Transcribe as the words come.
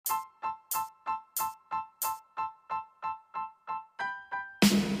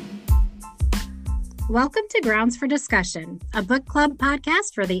Welcome to Grounds for Discussion, a book club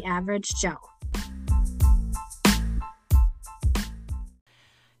podcast for the average Joe.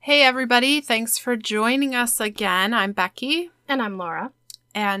 Hey everybody, thanks for joining us again. I'm Becky. And I'm Laura.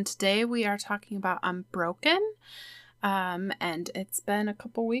 And today we are talking about Unbroken. And it's been a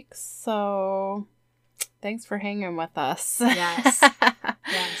couple weeks, so thanks for hanging with us. Yes.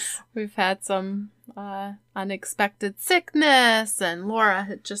 Yes. We've had some unexpected sickness, and Laura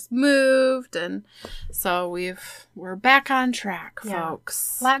had just moved, and so we're back on track,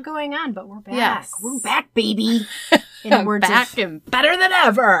 folks. A lot going on, but we're back. Yes. We're back, baby. In the words back and better than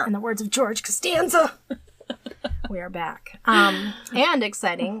ever. In the words of George Costanza. We are back. And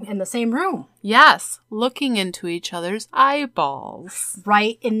exciting, in the same room. Yes, looking into each other's eyeballs.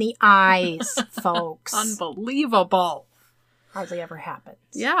 Right in the eyes, folks. Unbelievable. Hardly ever happens.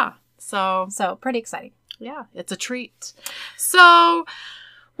 Yeah. So pretty exciting. Yeah, it's a treat. So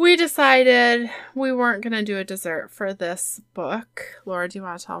we decided we weren't going to do a dessert for this book. Laura, do you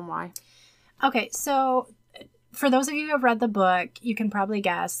want to tell them why? Okay, so for those of you who have read the book, you can probably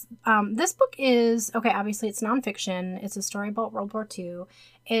guess. This book is, obviously it's nonfiction. It's a story about World War II.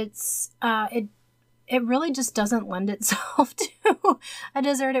 It's, it really just doesn't lend itself to a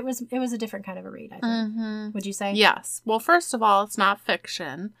dessert. It was a different kind of a read, I think. Mm-hmm. Would you say? Yes. Well, first of all, it's not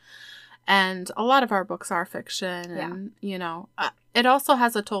fiction. And a lot of our books are fiction. And, it also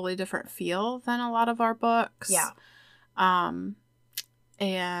has a totally different feel than a lot of our books. Yeah.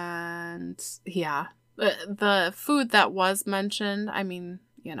 The food that was mentioned, I mean,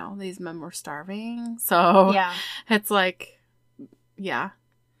 these men were starving. So it's like,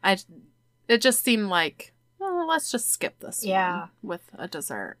 it just seemed like, well, let's just skip this one with a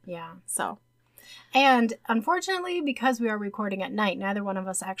dessert. Yeah. So. And unfortunately, because we are recording at night, neither one of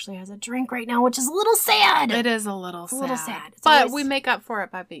us actually has a drink right now, which is a little sad. It is a little sad. It's but we make up for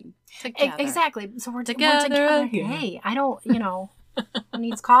it by being together. Exactly. So we're together. Hey, I don't, who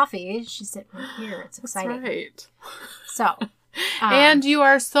needs coffee? She's sitting right here. It's exciting. That's right. So. And you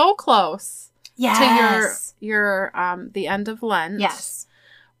are so close to your the end of Lent. Yes.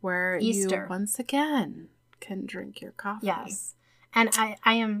 Where Easter. You once again can drink your coffee. Yes. And I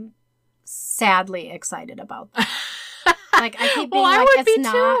am sadly excited about that. Like, I keep being it's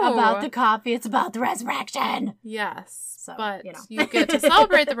not about the coffee, it's about the resurrection. Yes. So, but you get to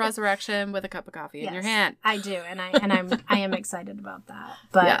celebrate the resurrection with a cup of coffee in your hand. I do, and I am excited about that.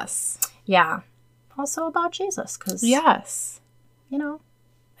 But yes. Yeah. Also about Jesus, because yes.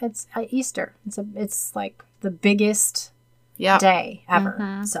 It's Easter. It's like the biggest day ever.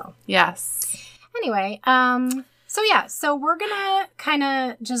 Mm-hmm. So yes. Anyway, so we're gonna kind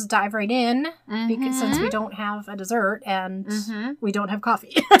of just dive right in because since we don't have a dessert and we don't have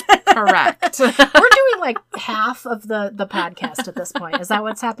coffee. Correct. We're doing like half of the podcast at this point. Is that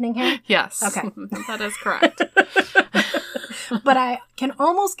what's happening here? Yes. Okay. That is correct. But I can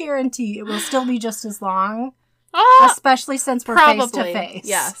almost guarantee it will still be just as long. Especially since we're face to face.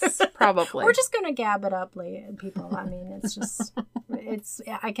 Yes, probably. We're just going to gab it up, people. I mean,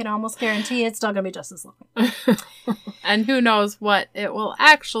 I can almost guarantee it's still going to be just as long. And who knows what it will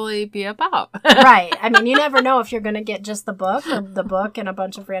actually be about. Right. I mean, you never know if you're going to get just the book or the book and a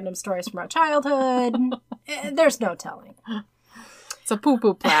bunch of random stories from our childhood. There's no telling. It's a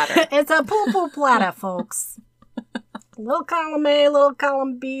poo-poo platter. It's a poo-poo platter, folks. Little column A, little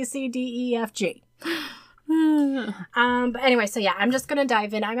column B, C, D, E, F, G. But anyway, so I'm just gonna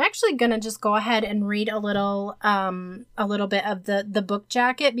dive in. I'm actually gonna just go ahead and read a little bit of the book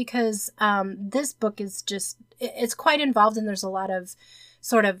jacket because this book is it's quite involved and there's a lot of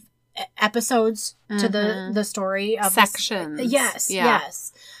sort of episodes to the story of sections.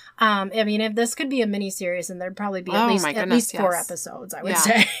 Yes. I mean, if this could be a mini series, and there'd probably be at least 4 episodes, I would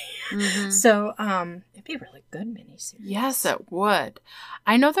say. So it'd be a really good mini series. Yes, it would.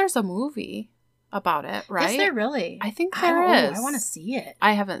 I know there's a movie about it, right? Is there really? I think there is. I want to see it.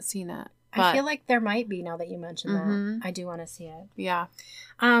 I haven't seen it. But I feel like there might be now that you mention that. I do want to see it. Yeah.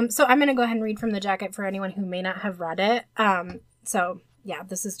 So I'm going to go ahead and read from the jacket for anyone who may not have read it.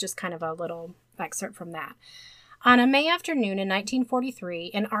 This is just kind of a little excerpt from that. On a May afternoon in 1943,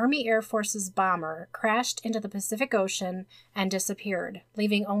 an Army Air Forces bomber crashed into the Pacific Ocean and disappeared,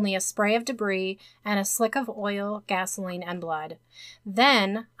 leaving only a spray of debris and a slick of oil, gasoline, and blood.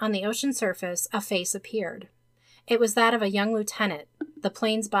 Then, on the ocean surface, a face appeared. It was that of a young lieutenant, the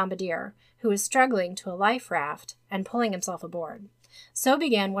plane's bombardier, who was struggling to a life raft and pulling himself aboard. So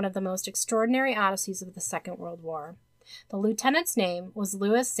began one of the most extraordinary odysseys of the Second World War. The lieutenant's name was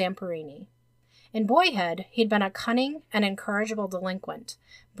Louis Zamperini. In boyhood, he'd been a cunning and incorrigible delinquent,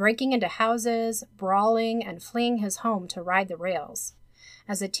 breaking into houses, brawling, and fleeing his home to ride the rails.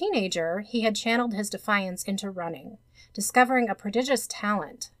 As a teenager, he had channeled his defiance into running, discovering a prodigious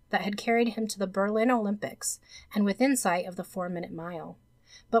talent that had carried him to the Berlin Olympics and within sight of the 4-minute mile.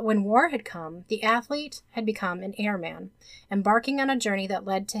 But when war had come, the athlete had become an airman, embarking on a journey that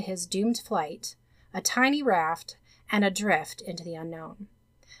led to his doomed flight, a tiny raft, and a drift into the unknown.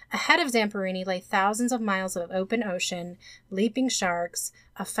 Ahead of Zamperini lay thousands of miles of open ocean, leaping sharks,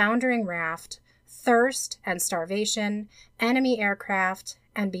 a foundering raft, thirst and starvation, enemy aircraft,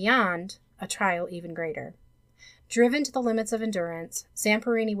 and beyond, a trial even greater. Driven to the limits of endurance,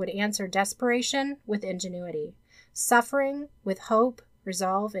 Zamperini would answer desperation with ingenuity, suffering with hope,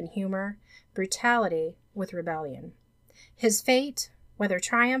 resolve, and humor, brutality with rebellion. His fate, whether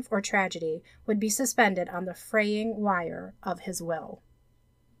triumph or tragedy, would be suspended on the fraying wire of his will.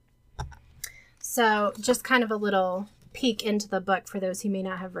 So, just kind of a little peek into the book for those who may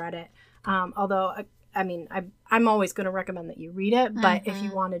not have read it. Although, I'm always going to recommend that you read it, but if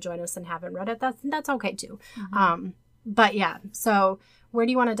you want to join us and haven't read it, that's okay too. But yeah, so where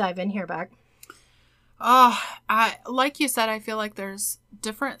do you want to dive in here, Beck? Like you said, I feel like there's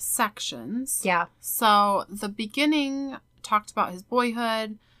different sections. Yeah. So the beginning talked about his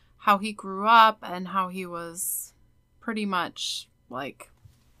boyhood, how he grew up, and how he was pretty much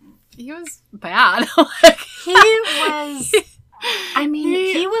he was bad. He was.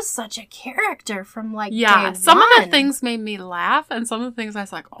 He was such a character from day some one. of the things made me laugh, and some of the things I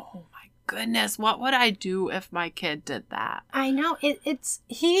was like, oh my goodness, what would I do if my kid did that? I know he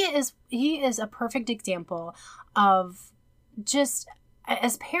is a perfect example of just,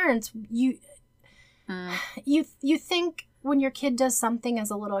 as parents, you think when your kid does something as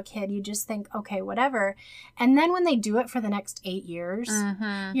a little kid, you just think, okay, whatever. And then when they do it for the next 8 years,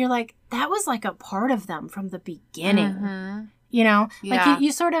 you're like, that was like a part of them from the beginning. You know,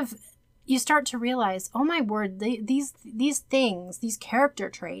 you sort of, you start to realize, oh my word, these things, these character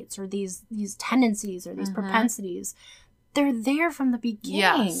traits, or these tendencies, or these propensities, they're there from the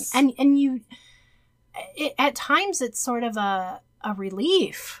beginning. Yes. And at times it's sort of a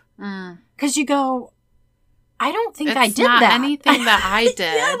relief, because you go, I don't think I did that. Anything that I did.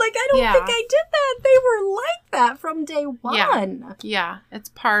 I don't think I did that. They were like that from day one. Yeah. It's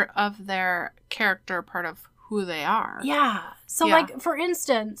part of their character, part of who they are. Yeah. So, for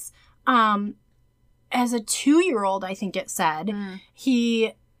instance, as a 2-year-old, I think it said,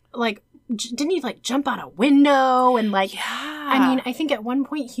 he, didn't he, jump out a window? And, I think at one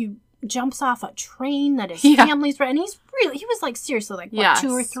point he jumps off a train that his family's and he was seriously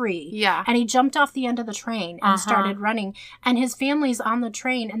 2 or 3. Yeah. And he jumped off the end of the train and started running, and his family's on the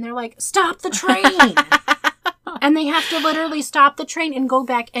train and they're like, stop the train. And they have to literally stop the train and go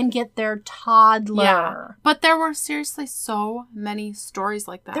back and get their toddler. Yeah. But there were seriously so many stories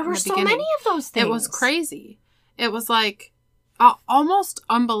like that. There were so many of those things. It was crazy. It was almost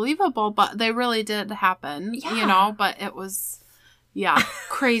unbelievable, but they really did happen, but it was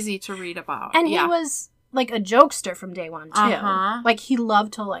crazy to read about. And he was a jokester from day one too. He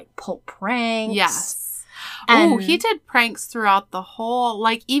loved to pull pranks. Yes. And he did pranks throughout the whole,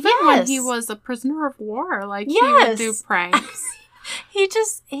 even when he was a prisoner of war, he would do pranks.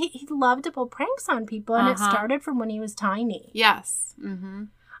 He loved to pull pranks on people, and it started from when he was tiny. Yes.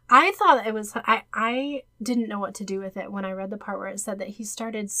 I thought it was, I didn't know what to do with it when I read the part where it said that he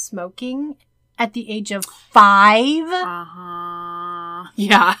started smoking at the age of 5.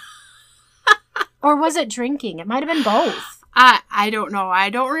 Yeah. Or was it drinking? It might have been both. I don't know. I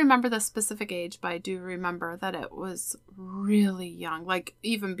don't remember the specific age, but I do remember that it was really young,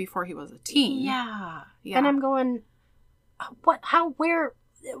 even before he was a teen. Yeah. And I'm going, what? How? Where?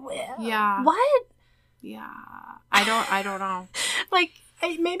 Yeah. What? Yeah. I don't know.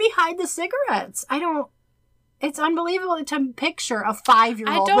 Maybe hide the cigarettes. I don't. It's unbelievable to picture a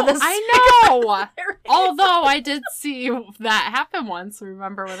 5-year-old with a cigarette. I know. Although I did see that happen once.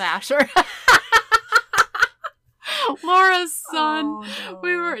 Remember with Asher. Laura's son. Oh,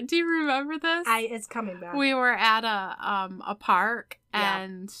 no. Do you remember this? It's coming back. We were at a park,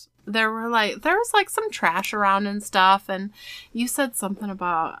 and there was some trash around and stuff, and you said something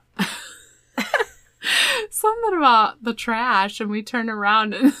about the trash, and we turn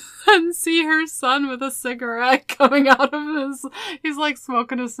around and see her son with a cigarette coming out of he's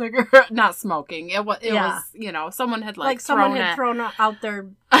smoking a cigarette. Not smoking. It was someone had thrown out their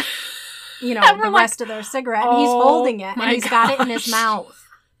the rest of their cigarette, and he's holding it, and he's got it in his mouth.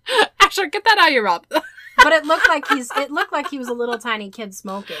 Asher, get that out of your mouth. But it looked like he was a little tiny kid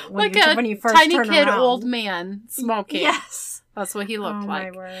smoking. When you first tiny turn kid, around. old man smoking. Yes. That's what he looked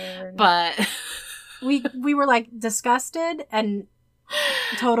like. My word. But we were disgusted and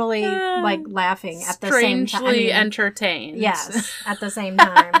totally like laughing at the same time. Strangely entertained. Yes, at the same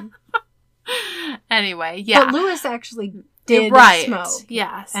time. Anyway, yeah. But Lewis actually did smoke.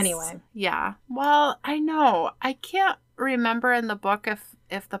 Yes. Anyway. Yeah. Well, I know. I can't remember in the book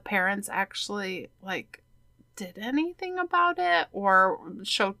if the parents actually like did anything about it or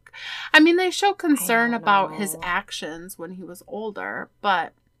showed. I mean, they show concern about his actions when he was older,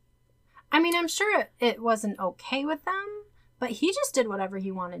 but I mean, I'm sure it wasn't okay with them, but he just did whatever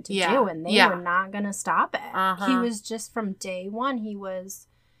he wanted to do, and they were not going to stop it. He was just from day one.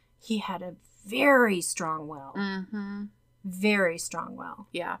 He had a very strong will. Mm-hmm. Very strong will.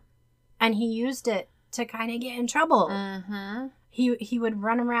 Yeah. And he used it to kind of get in trouble. Mm-hmm. He would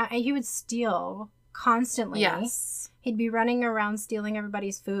run around and he would steal constantly. Yes. He'd be running around stealing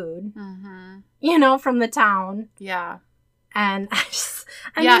everybody's food, from the town. Yeah. And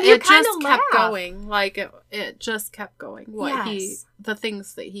I mean, you it just laugh. kept going. Like it just kept going. The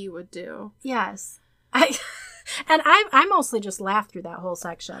things that he would do. Yes. I mostly just laughed through that whole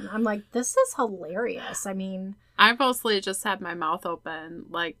section. I'm like, this is hilarious. I mean, I mostly just had my mouth open,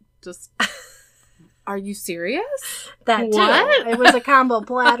 like, just, are you serious? That too. What? It was a combo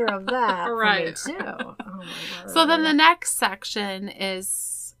platter of that right. for me too. Oh my God. So then the next section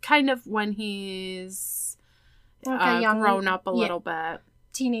is kind of when he's grown up a little bit.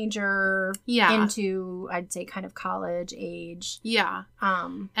 Teenager into, I'd say, kind of college age. Yeah.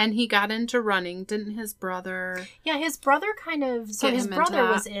 And he got into running, didn't his brother? Yeah, his brother kind of, so his brother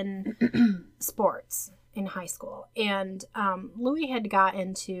was in sports in high school. And Louis had got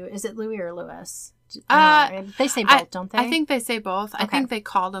into, is it Louis or Lewis? They say both, don't they? I think they say both. Okay. I think they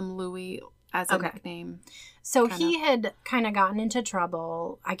called him Louis as a nickname. So he had kind of gotten into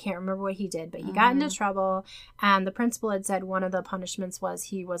trouble. I can't remember what he did, but he got into trouble. And the principal had said one of the punishments was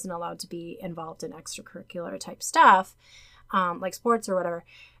he wasn't allowed to be involved in extracurricular type stuff, like sports or whatever.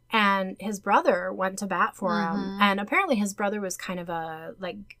 And his brother went to bat for him. And apparently his brother was kind of a,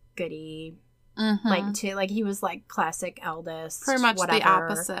 like, goody, like he was, like, classic eldest. Pretty much whatever. the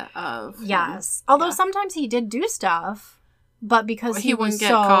opposite of him. Yes. Although sometimes he did do stuff. But because he wouldn't was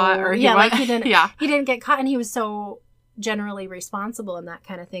get caught, or he didn't get caught, and he was so generally responsible and that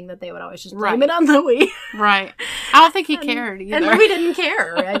kind of thing that they would always just blame it on Louis. Right. I don't think he cared either. And Louis didn't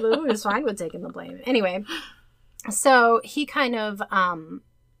care. Right? Louis was fine with taking the blame. Anyway, so he kind of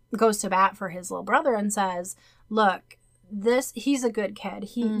goes to bat for his little brother and says, "Look, he's a good kid.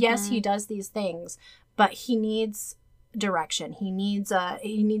 Yes, he does these things, but he needs direction. He needs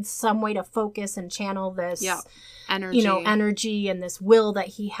some way to focus and channel this energy and this will that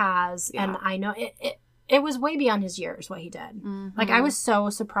he has." And I know it was way beyond his years what he did. Like, I was so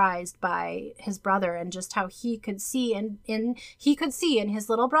surprised by his brother and just how he could see in his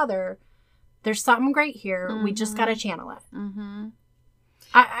little brother, there's something great here. We just got to channel it.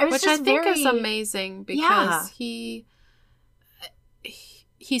 I was Which just I think is amazing because he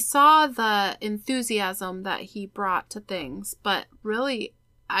saw the enthusiasm that he brought to things, but really,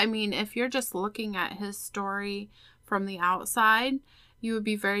 I mean, if you're just looking at his story from the outside, you would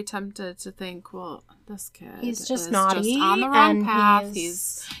be very tempted to think, well, this kid he's just is naughty, just on the wrong path.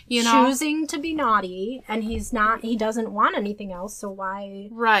 He's choosing to be naughty, and he doesn't want anything else, so why?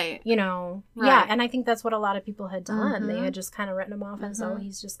 Right. Yeah, and I think that's what a lot of people had done. They had just kind of written him off as, oh,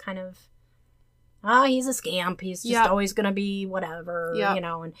 he's just kind of, he's a scamp. He's just always going to be whatever,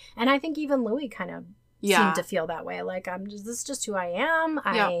 and I think even Louis kind of seemed to feel that way. Like, this is just who I am.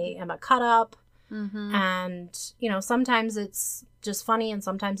 I am a cut up. And, sometimes it's just funny and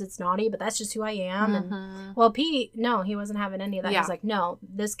sometimes it's naughty, but that's just who I am. And, well, Pete, no, he wasn't having any of that. He's like, no,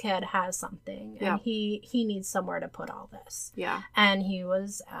 this kid has something and he needs somewhere to put all this. Yeah. And he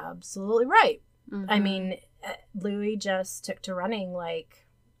was absolutely right. I mean, Louis just took to running like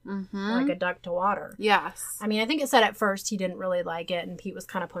a duck to water. Yes. I mean, I think it said at first he didn't really like it and Pete was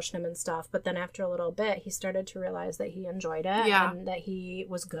kind of pushing him and stuff, but then after a little bit he started to realize that he enjoyed it and that he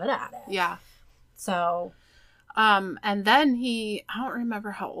was good at it. Yeah. So and then I don't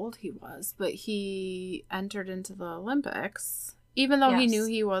remember how old he was, but he entered into the Olympics, even though he knew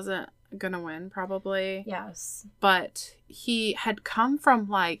he wasn't gonna win probably. Yes. But he had come from,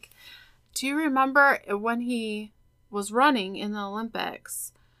 like, do you remember when he was running in the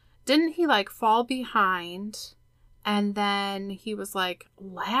Olympics? Didn't he, like, fall behind and then he was, like,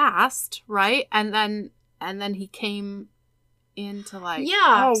 last, right? And then he came into, like,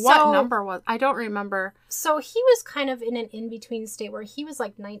 what number was, I don't remember. So he was kind of in an in-between state where he was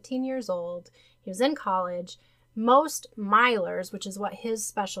like 19 years old. He was in college. Most milers, which is what his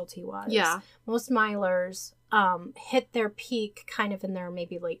specialty was. Yeah. Most milers hit their peak kind of in their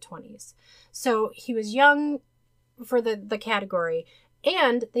maybe late 20s. So he was young for the category.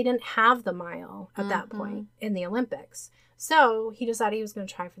 And they didn't have the mile at that Mhm. point in the Olympics. So he decided he was going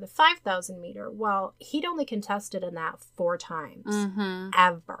to try for the 5,000 meter. Well, he'd only contested in that 4 times. Mm-hmm.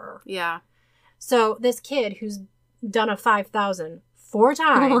 Ever. Yeah. So this kid who's done a 5,000 4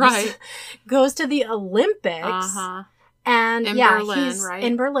 times Right. goes to the Olympics. Uh-huh. And In yeah, Berlin, he's right?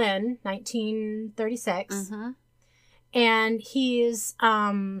 in Berlin, 1936. Mm-hmm. And he's,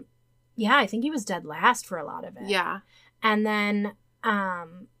 I think he was dead last for a lot of it. Yeah. And then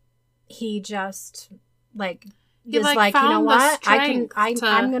he just like He, was like, like, you know found the what, strength to-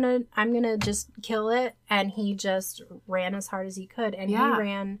 I'm gonna just kill it. And he just ran as hard as he could, and Yeah. he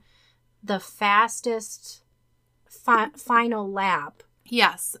ran the fastest final lap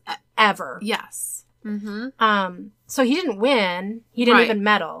Yes. ever. Yes. Mm-hmm. So he didn't win, he didn't Right. even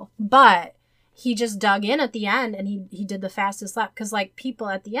medal, but he just dug in at the end, and he did the fastest lap, because like people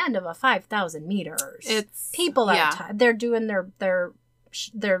at the end of a 5,000 meters, It's people are yeah. they're doing they're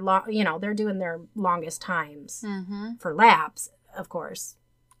doing their longest times Mm-hmm. for laps, of course,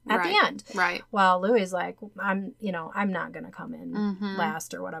 at Right. the end. Right. Well, Louis is like, I'm not gonna come in Mhm.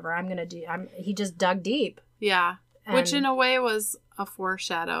 last or whatever. He just dug deep. Yeah. Which in And- a way was a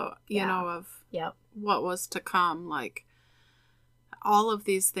foreshadow, Yeah. of Yep. what was to come. Like all of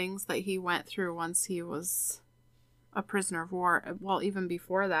these things that he went through once he was a prisoner of war. Well, even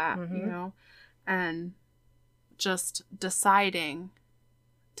before that, Mhm. and just deciding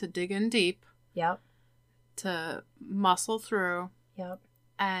to dig in deep, Yep. to muscle through. Yep.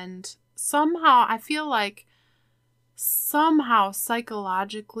 And somehow, I feel like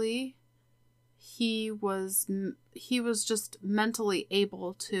psychologically, he was just mentally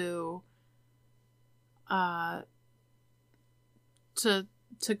able to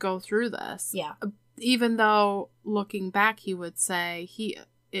go through this. Yeah. Even though looking back, he would say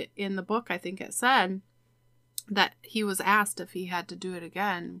in the book, I think it said that he was asked if he had to do it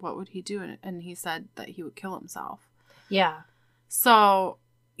again, what would he do? And he said that he would kill himself. Yeah. So,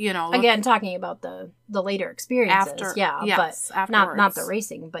 Again, talking about the later experiences. after, Yeah. yes, But not afterwards. the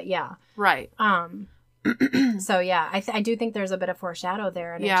racing, but yeah. Right. So yeah, I do think there's a bit of foreshadow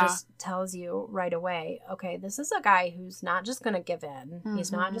there, and Yeah. it just tells you right away, okay, this is a guy who's not just going to give in.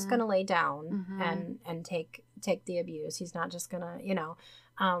 He's not just Mhm. going to lay down Mhm. and take the abuse. He's not just going to,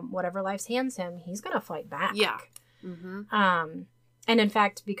 whatever life's hands him, he's going to fight back. Yeah. Mm-hmm. And in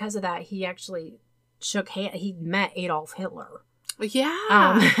fact, because of that, he actually he met Adolf Hitler.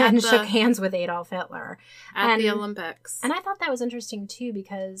 Yeah. And at shook hands with Adolf Hitler. the and- Olympics. And I thought that was interesting too,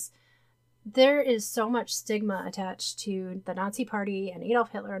 because there is so much stigma attached to the Nazi Party and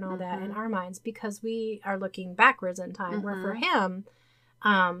Adolf Hitler and all that in Mhm. our minds, because we are looking backwards in time. Where for Mhm. him,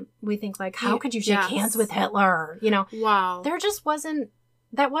 we think like, how He- could you shake yes. hands with Hitler? Wow. There just wasn't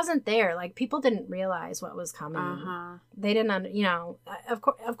there. Like, people didn't realize what was coming. Uh-huh. They didn't,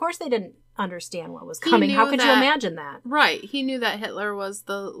 of course they didn't understand what was He coming. How knew could you that- imagine that? Right. He knew that Hitler was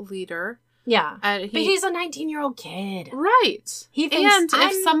the leader. Yeah. And But he's a 19-year-old kid. right. He thinks, and if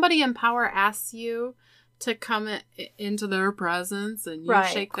I'm- somebody in power asks you to come into their presence and you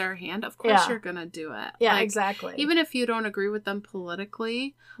Right. shake their hand, of course Yeah. you're going to do it. Yeah, Like, exactly. Even if you don't agree with them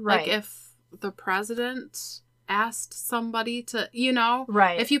politically, right. like if the president asked somebody to,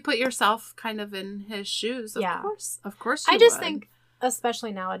 right. if you put yourself kind of in his shoes, of Yeah. course you I just would. think,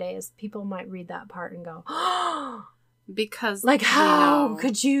 especially nowadays, people might read that part and go, oh, because like, we how know.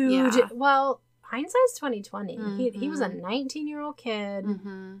 could you? Yeah. Well, hindsight's 2020. He was a Mhm. 19-year-old kid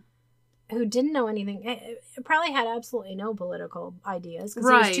Mm-hmm. who didn't know anything. It probably had absolutely no political ideas, because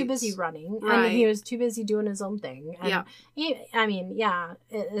he was too Right. busy running, Right. and he was too busy doing his own thing. And Yeah.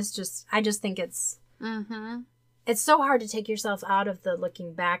 it's just, I just think it's Mm-hmm. so hard to take yourself out of the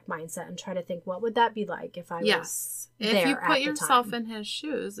looking back mindset and try to think, what would that be like if I was Yes. If there you at put the yourself time? in his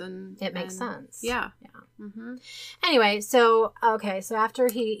shoes, and It makes and- sense. Yeah. Yeah. Mm-hmm. Anyway, so after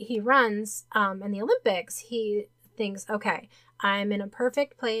he runs in the Olympics, he thinks, okay, I'm in a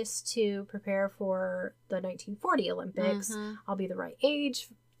perfect place to prepare for the 1940 Olympics. Mhm. I'll be the right age.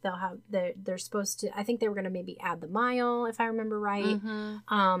 They're supposed to, I think they were going to maybe add the mile, if I remember right.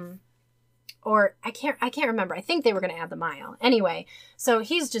 Mhm. Or I can't remember. I think they were going to add the mile. Anyway, so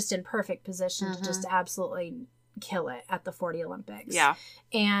he's just in perfect position to just absolutely kill it at the 40 Olympics. Yeah.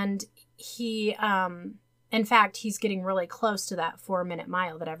 And he, in fact, he's getting really close to that 4-minute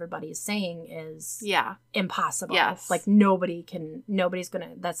mile that everybody's saying is Yeah. impossible. Yes. Like, nobody's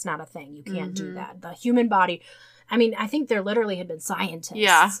gonna, that's not a thing. You can't do Mhm. that. The human body, I mean, I think there literally had been scientists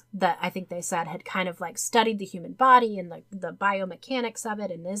Yeah. that I think they said had kind of like studied the human body and the biomechanics of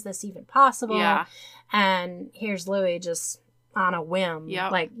it, and is this even possible? Yeah. And here's Louis just on a whim,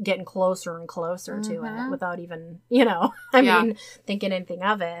 Yep. like getting closer and closer to it Mhm. without even, you know, I Yeah. mean, thinking anything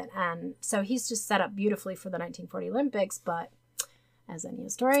of it. And so he's just set up beautifully for the 1940 Olympics. But as any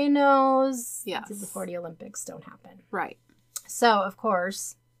historian knows, Yes. the 40 Olympics don't happen. Right. So, of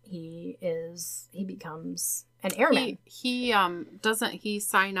course, he becomes an airman. He doesn't he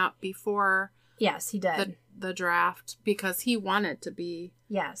sign up before Yes, he did. the draft because he wanted to be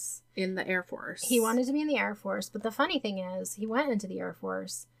Yes. in the Air Force. He wanted to be in the Air Force, but the funny thing is, he went into the Air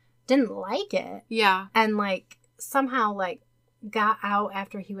Force, didn't like it, Yeah. and like somehow like got out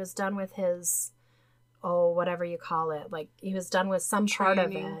after he was done with his whatever you call it. Like he was done with some part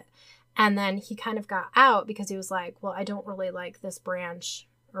of Training. it. And then he kind of got out because he was like, well, I don't really like this branch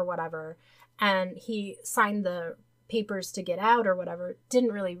or whatever. And he signed the papers to get out or whatever,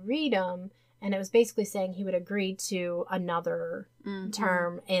 didn't really read them. And it was basically saying he would agree to another Mhm.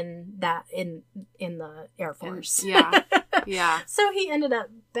 term in the Air Force. Yeah. Yeah. So he ended up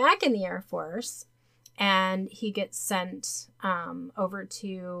back in the Air Force, and he gets sent over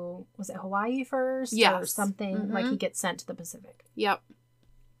to, was it Hawaii first? Or Yes. something. Like he Mhm. gets sent to the Pacific. Yep.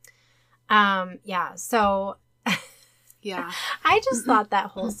 Yeah. So Yeah. I just thought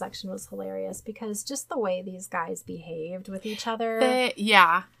that whole section was hilarious because just the way these guys behaved with each other.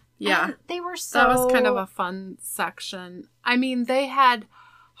 Yeah. and they were so. That was kind of a fun section. I mean, they had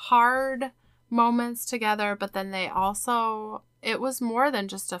hard moments together, but then they also, it was more than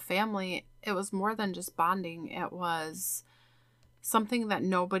just a family. It was more than just bonding. It was something that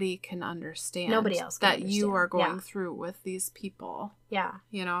nobody can understand. Nobody else can that you understand. are going Yeah. through with these people, Yeah.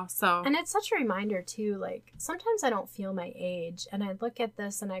 you know? So, And it's such a reminder, too. Like, sometimes I don't feel my age, and I look at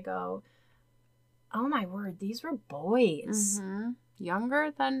this and I go, oh my word, these were boys. Mhm. Younger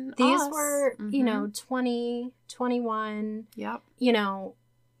than These us. were, you Mhm. know, 20, 21, Yep. you know,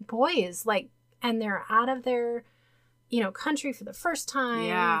 boys. Like, and they're out of their, you know, country for the first time.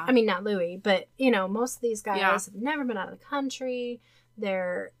 Yeah. I mean, not Louis, but, you know, most of these guys Yeah. have never been out of the country.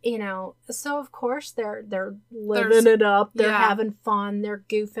 They're, you know, so of course they're living it up. They're yeah. having fun. They're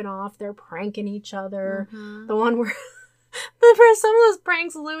goofing off. They're pranking each other. Mhm. The one where for some of those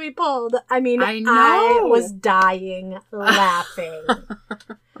pranks Louis pulled, I mean, I I know. was dying laughing.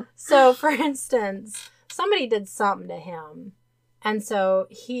 So, for instance, somebody did something to him, and so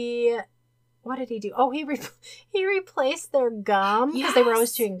what did he do? Oh, he replaced their gum because they were always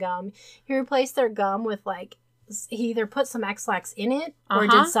Yes. chewing gum. He replaced their gum with like. He either put some X-Lax in it or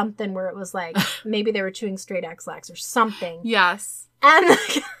Uh-huh. did something where it was like maybe they were chewing straight X-Lax or something. Yes. And the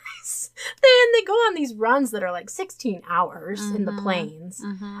guys, they go on these runs that are like 16 hours in the Mhm. plains.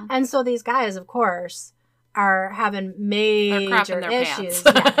 Mm-hmm. And so these guys, of course, are having major crapping their issues.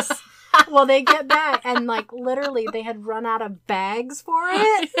 pants. Yes. Well, they get back and like literally they had run out of bags for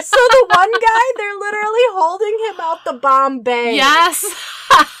it. So the one guy, they're literally holding him out the bomb bay. Yes.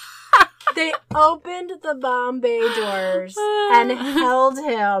 They opened the bomb bay doors and held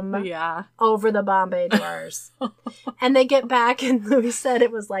him Yeah. over the Bombay doors. And they get back and Louis said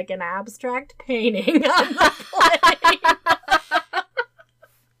it was like an abstract painting on the plane.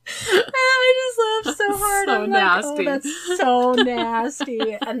 And I just laughed so hard. So I'm nasty. like, oh, that's so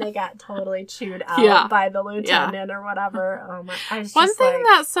nasty. And they got totally chewed out Yeah. by the lieutenant or whatever. Oh my! I was One just thing like,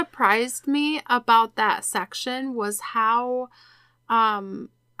 that surprised me about that section was how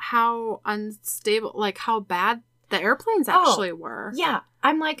unstable, like how bad the airplanes actually were. yeah,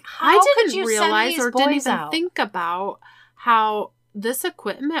 I'm like, how I could didn't you realize send or these didn't boys even out? think about how this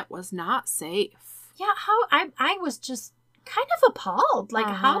equipment was not safe. Yeah, how I was just kind of appalled. Like,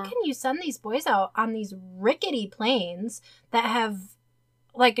 how Uh-huh. can you send these boys out on these rickety planes that have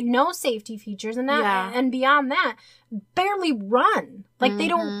like no safety features and that Yeah. and beyond that barely run? Like they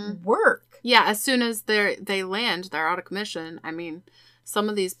don't Mhm. work. Yeah, as soon as they land, they're out of commission. I mean, some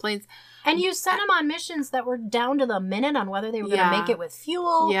of these planes. And you sent them on missions that were down to the minute on whether they were going to Yeah. make it with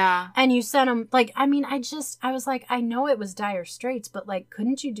fuel. Yeah. And you sent them, like, I mean, I was like, I know it was dire straits, but, like,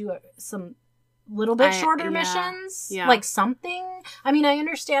 couldn't you do some little bit shorter yeah. missions? Yeah. Like, something? I mean, I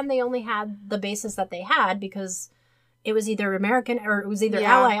understand they only had the bases that they had because it was either American or it was either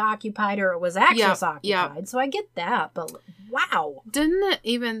Yeah. Ally occupied or it was Axis occupied. Yep. So I get that, but wow. Didn't it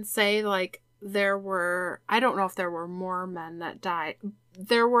even say, like, there were, I don't know if there were more men that died.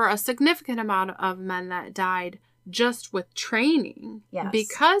 There were a significant amount of men that died just with training. Yes.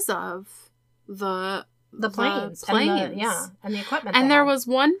 Because of the Planes. planes. And the equipment. And they there had. was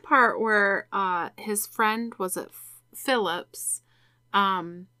one part where his friend, was it Phillips,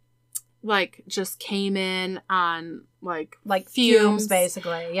 like just came in on like fumes,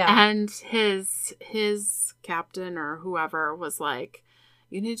 basically. Yeah. and his captain or whoever was like,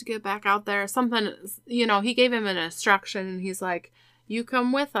 you need to get back out there. Something, you know, he gave him an instruction and he's like, you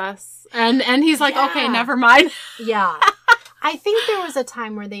come with us. And he's like, okay, never mind. Yeah. I think there was a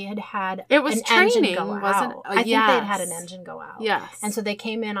time where they had it was an training, engine go wasn't out. it? I think they'd had an engine go out. Yes. And so they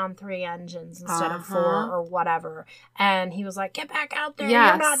came in on 3 engines instead of 4 or whatever. And he was like, get back out there.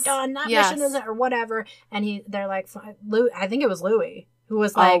 You're not done. That mission isn't, or whatever. And they're like, I think it was Louis who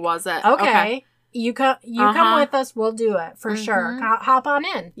was like, oh, was it? Okay. You come with us. We'll do it for sure. Hop on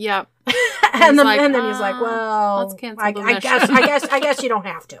in. Yep. and then he's like, well, let's cancel the mission. I guess you don't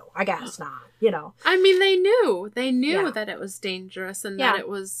have to. I guess not. You know. I mean, they knew that it was dangerous and that it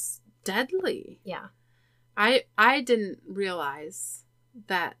was deadly. Yeah. I didn't realize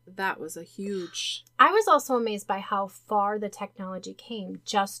that was a huge. I was also amazed by how far the technology came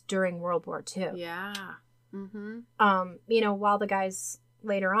just during World War II. Yeah. Mm-hmm. You know, while the guys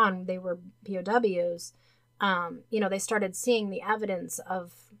later on, they were POWs, you know, they started seeing the evidence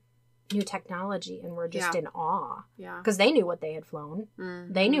of new technology and were just in awe. Yeah. Because they knew what they had flown.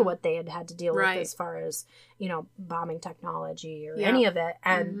 Mm-hmm. They knew what they had to deal with as far as, you know, bombing technology or any of it.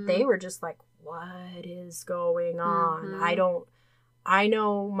 And they were just like, what is going on? Mm-hmm. I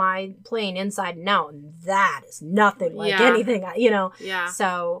know my plane inside and out, and that is nothing like anything, you know. Yeah.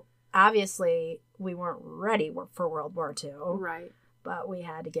 So, obviously, we weren't ready for World War II. Right. But we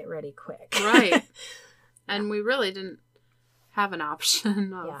had to get ready quick. Right. And we really didn't have an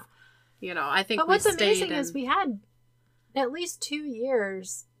option of, you know, I think but what's amazing is we had at least 2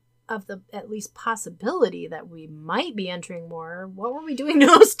 years of the at least possibility that we might be entering war. What were we doing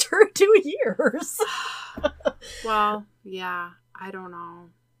those 2 years? Well, yeah, I don't know.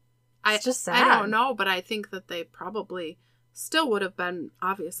 It's just sad. I don't know, but I think that they probably still would have been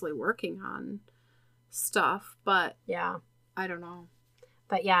obviously working on stuff, but yeah, I don't know.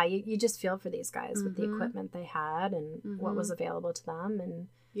 But yeah, you just feel for these guys with the equipment they had and what was available to them. And,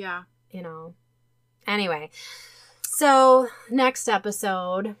 you know. Anyway, so next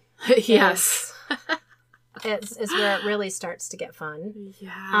episode. Yes. is where it really starts to get fun.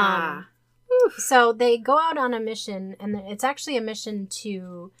 Yeah. So they go out on a mission, and it's actually a mission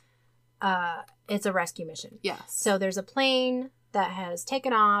to, it's a rescue mission. Yes. So there's a plane that has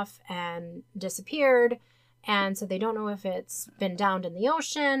taken off and disappeared. And so they don't know if it's been downed in the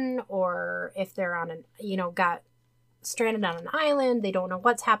ocean or if they're on got stranded on an island. They don't know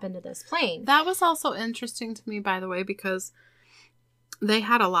what's happened to this plane. That was also interesting to me, by the way, because they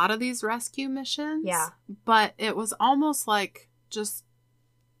had a lot of these rescue missions. Yeah. But it was almost like just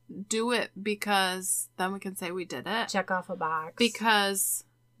do it because then we can say we did it. Check off a box. Because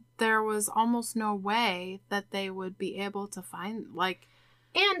there was almost no way that they would be able to find,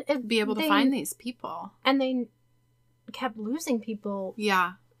 find these people. And they kept losing people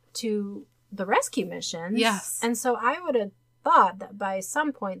to the rescue missions. Yes. And so I would have thought that by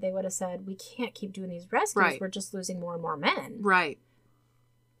some point they would have said, we can't keep doing these rescues. Right. We're just losing more and more men. Right.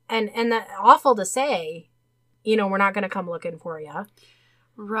 And that awful to say, we're not going to come looking for you.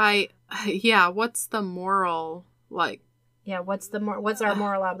 Right. Yeah. What's the moral, Yeah, what's our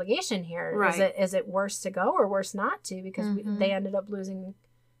moral obligation here? Right. Is it worse to go or worse not to? Because they ended up losing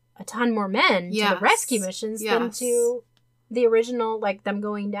a ton more men to the rescue missions than to the original, them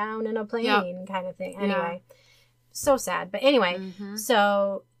going down in a plane kind of thing. Anyway, so sad. But anyway,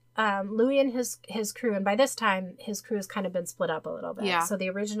 so Louis and his crew, and by this time his crew has kind of been split up a little bit. Yeah. So the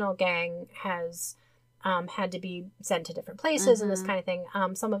original gang has had to be sent to different places and this kind of thing.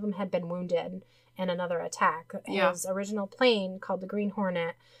 Some of them had been wounded in another attack. His original plane, called the Green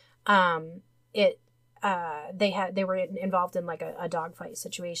Hornet, they were involved in a dogfight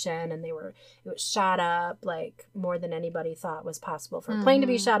situation, and it was shot up more than anybody thought was possible for a plane to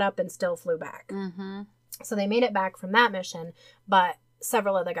be shot up, and still flew back. So they made it back from that mission, but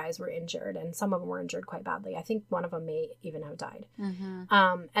several of the guys were injured, and some of them were injured quite badly. I think one of them may even have died.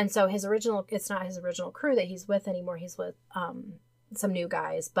 And so it's not his original crew that he's with anymore. He's with some new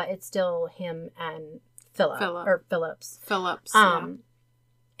guys, but it's still him and Phillips.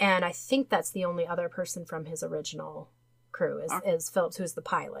 And I think that's the only other person from his original crew is Phillips, who's the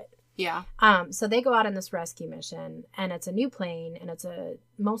pilot. Yeah. So they go out on this rescue mission, and it's a new plane, and it's a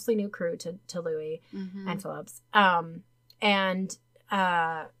mostly new crew to Louis and Phillips. And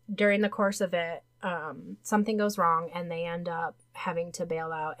during the course of it, something goes wrong, and they end up having to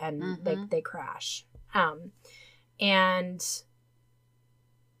bail out, and they crash. And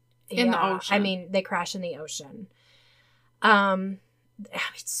in the ocean. They crash in the ocean.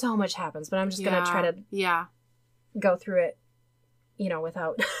 So much happens, but I'm just going to try to go through it,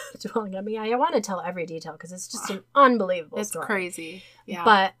 without dwelling on me. I want to tell every detail because it's just an unbelievable story. It's crazy. Yeah.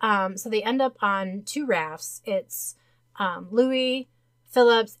 But, so they end up on 2 rafts. It's Louis,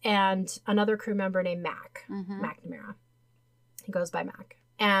 Phillips and another crew member named Mac. Mm-hmm. McNamara. He goes by Mac.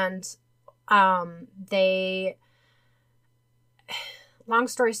 And they, long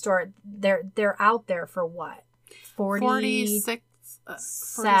story short, they're out there for what? 46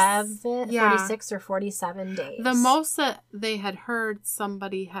 46 or 47 days. The most that they had heard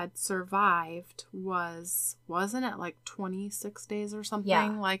somebody had survived wasn't it like 26 days or something? Yeah.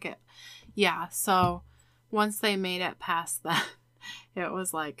 Like it. Yeah. So once they made it past that, it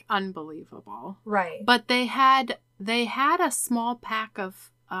was like unbelievable. Right. But they had a small pack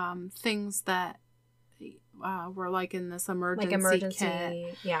of things that were like in this emergency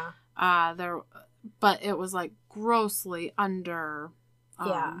kit. Yeah. But it was like grossly under.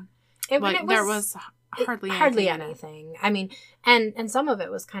 There was hardly anything. I mean, and some of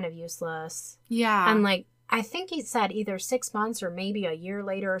it was kind of useless. Yeah. And like, I think he said either 6 months or maybe a year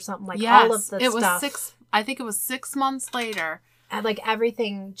later or something. Like yes, all of the stuff. I think it was 6 months later. Like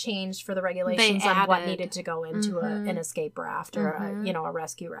everything changed for the regulations on what needed to go into an escape raft or a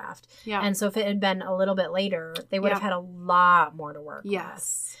rescue raft. Yeah. And so if it had been a little bit later, they would have had a lot more to work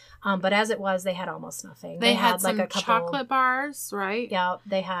with. But as it was, they had almost nothing. They had some like a couple chocolate bars, right? Yeah,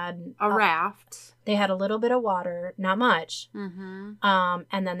 they had a raft. They had a little bit of water, not much. Mm-hmm.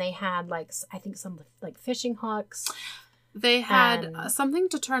 And then they had I think some like fishing hooks. They had something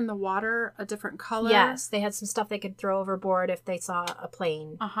to turn the water a different color. Yes, they had some stuff they could throw overboard if they saw a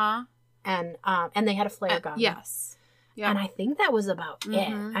plane. And they had a flare gun. Yes. Yep. And I think that was about it.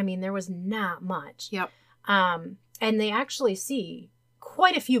 I mean, there was not much. Yep. And they actually see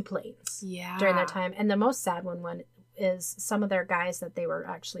quite a few planes during their time. And the most sad one is some of their guys that they were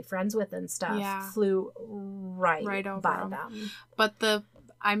actually friends with and stuff flew right over by them. But the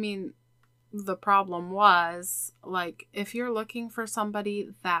problem was, like, if you're looking for somebody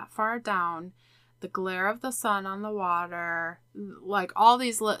that far down, the glare of the sun on the water, like all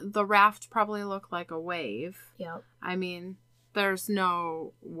these, the raft probably looked like a wave. Yep. I mean, there's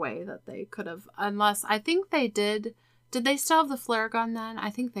no way that they could have, unless, I think they did. Did they still have the flare gun then? I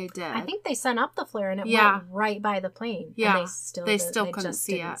think they did. I think they sent up the flare and it went right by the plane. Yeah. And they still couldn't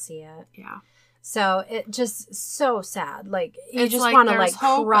see it. Yeah. So it just so sad. Like you it's just like want to like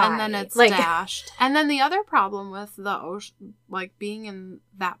hope cry. And then it's dashed. And then the other problem with the ocean, like being in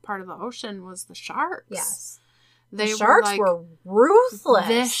that part of the ocean, was the sharks. Yes. The sharks were ruthless.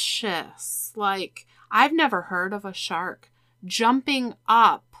 Vicious. Like, I've never heard of a shark jumping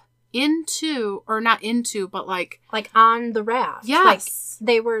up into, or not into, but like on the raft. Yes. Like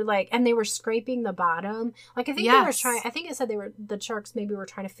they were and they were scraping the bottom. Like I think they were trying, I think it said the sharks maybe were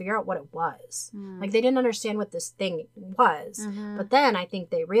trying to figure out what it was. Like they didn't understand what this thing was. But then I think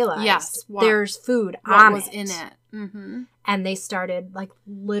they realized there's food on was in it. And they started like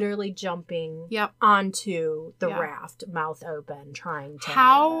literally jumping onto the raft, mouth open, trying to.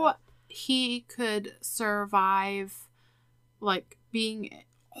 How he could survive, like being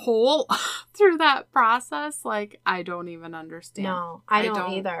whole through that process, like I don't even understand. No, I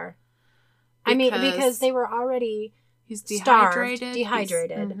don't either. I mean, because they were already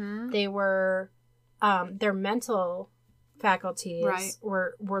dehydrated. They were their mental faculties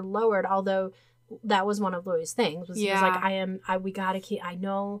were lowered, although that was one of Louis' things. He was like, we gotta keep, I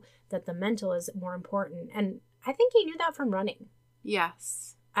know that the mental is more important. And I think he knew that from running.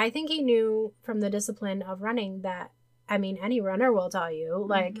 Yes. I think he knew from the discipline of running that, I mean, any runner will tell you,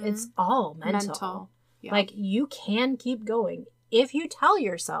 like, it's all mental. Yeah. Like, you can keep going. If you tell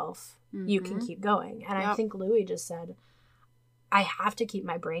yourself, you can keep going. And I think Louis just said, I have to keep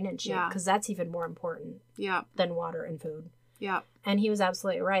my brain in shape because that's even more important than water and food. Yeah. And he was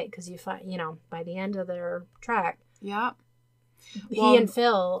absolutely right because by the end of their trek, he and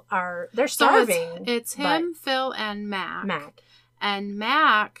Phil they're starving. So it's him, Phil, and Mac. And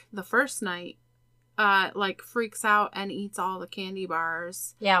Mac, the first night, freaks out and eats all the candy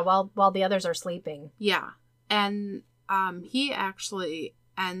bars. Yeah, while the others are sleeping. Yeah. And he actually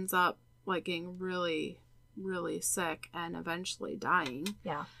ends up like getting really, really sick and eventually dying.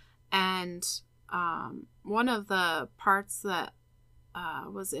 Yeah. And one of the parts that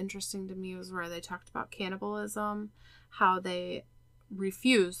was interesting to me was where they talked about cannibalism, how they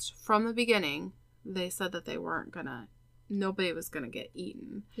refused from the beginning. They said that nobody was gonna get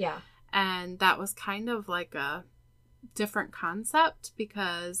eaten. Yeah. And that was kind of like a different concept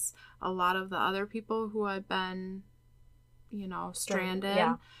because a lot of the other people who had been,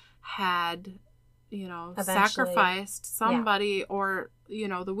 stranded had, sacrificed somebody or,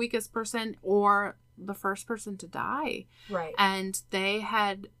 the weakest person or the first person to die. Right. And they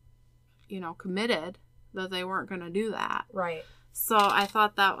had, committed that they weren't going to do that. Right. So I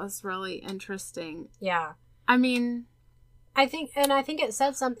thought that was really interesting. Yeah. I mean, I think it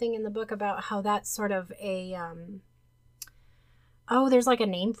said something in the book about how that's sort of a there's like a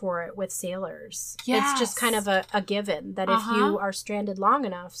name for it with sailors. Yes. It's just kind of a given that if you are stranded long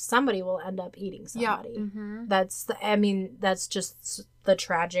enough, somebody will end up eating somebody. Yep. Mm-hmm. That's just the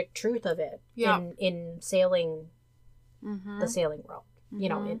tragic truth of it in sailing, the sailing world, you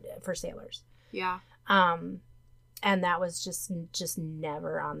know, for sailers. Yeah. And that was just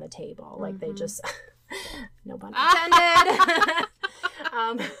never on the table. Like they just, no pun intended.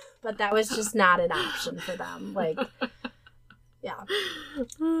 But that was just not an option for them. Like, yeah.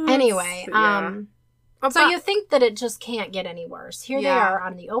 Anyway, so you think that it just can't get any worse. Here they are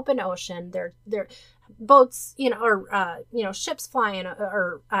on the open ocean. They're boats, you know, or ships flying,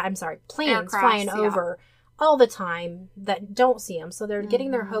 planes aircraft, flying over all the time that don't see them. So they're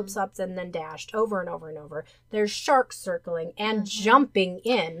getting their hopes up and then dashed over and over and over. There's sharks circling and jumping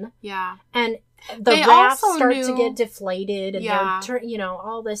in. Yeah. And the rafts start to get deflated and they're,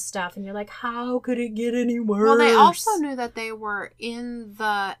 all this stuff. And you're like, how could it get any worse? Well, they also knew that they were in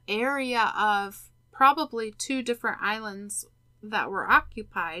the area of probably 2 different islands that were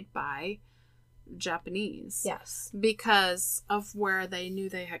occupied by Japanese. Yes. Because of where they knew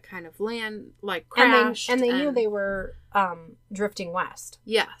they had kind of crashed. And they knew they were drifting west.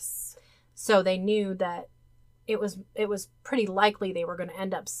 Yes. So they knew that it was pretty likely they were going to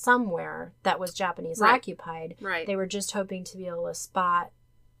end up somewhere that was Japanese occupied. Right. They were just hoping to be able to spot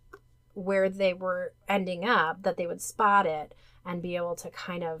where they were ending up, that they would spot it and be able to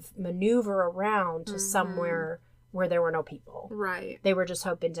kind of maneuver around to somewhere where there were no people. Right. They were just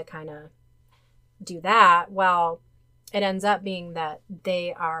hoping to kind of do that. Well, it ends up being that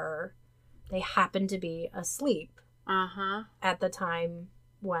they happen to be asleep at the time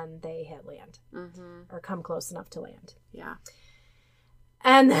when they hit land or come close enough to land. Yeah.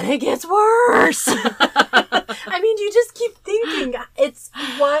 And then it gets worse. I mean, you just keep thinking, it's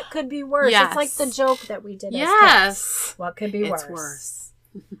what could be worse. Yes. It's like the joke that we did. Yes. What could be worse? It's worse.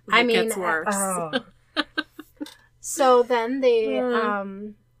 I mean, gets worse. So then they're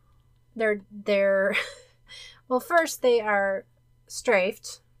well, first they are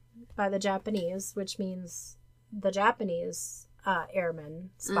strafed by the Japanese, which means the Japanese airmen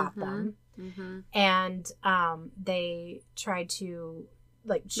spot them, and they try to shoot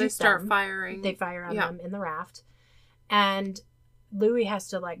them. They start firing. They fire on them in the raft, and Louis has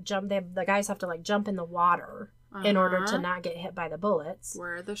to jump. The guys have to jump in the water in order to not get hit by the bullets.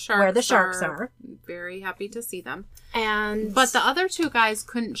 Where the sharks are. Very happy to see them. But the other 2 guys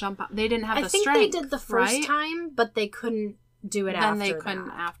couldn't jump out. They didn't have the strength. I think they did the first time, but they couldn't do it after. Then they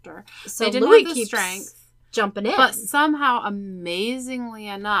couldn't after. So they didn't Louis have the strength jumping in. But somehow, amazingly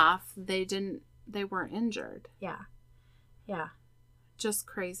enough, they weren't injured. Yeah. Yeah. Just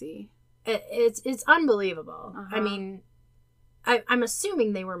crazy. It's unbelievable. I mean, I'm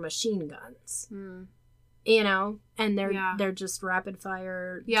assuming they were machine guns. And they're just rapid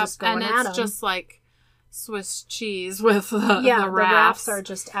fire, just going at them. And it's just like Swiss cheese with the rafts. The rafts are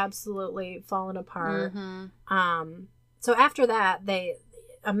just absolutely falling apart. So after that,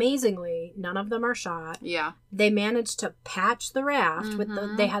 amazingly, none of them are shot. Yeah. They managed to patch the raft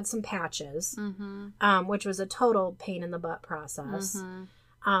they had some patches, which was a total pain in the butt process.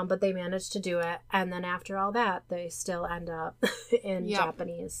 But they managed to do it. And then after all that, they still end up in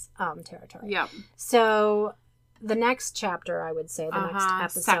Japanese territory. Yep. So the next chapter, I would say, the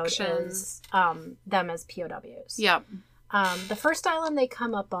next episode is them as POWs. Yep. The first island they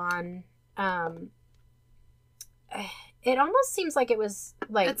come up on, it almost seems like it was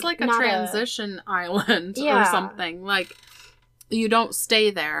it's like a transition island or something. Like, you don't stay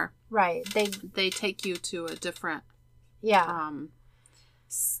there. Right. They take you to a different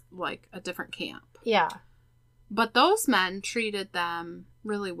a different camp. Yeah. But those men treated them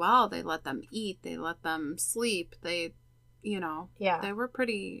really well. They let them eat. They let them sleep. They, they were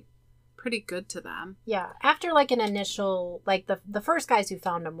pretty good to them. Yeah. After an initial, the first guys who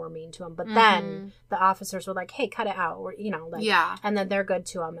found them were mean to him, but then the officers were like, hey, cut it out. Or, and then they're good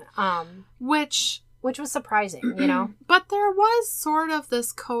to him. Which was surprising, But there was sort of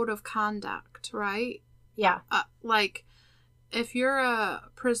this code of conduct, right? Yeah. If you're a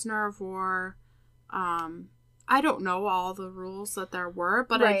prisoner of war, I don't know all the rules that there were,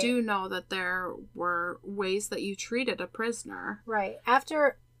 but I do know that there were ways that you treated a prisoner. Right. I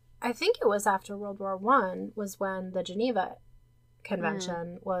think it was after World War I was when the Geneva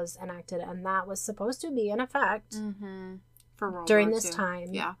Convention was enacted, and that was supposed to be in effect for World during War this II.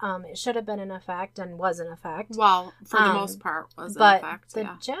 time. Yeah. It should have been in effect and was in effect. Well, for the most part, was in effect. But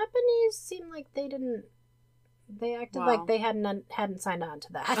the Japanese seemed like they didn't. They acted like they hadn't signed on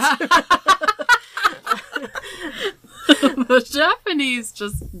to that. The Japanese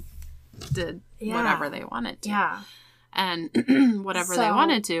just did whatever they wanted to. Yeah. And whatever they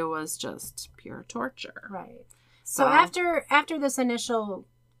wanted to was just pure torture. Right. So after this initial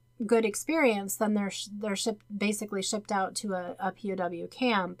good experience, then they're basically shipped out to a POW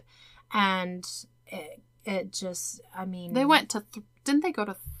camp, and it just, I mean, they went to didn't they go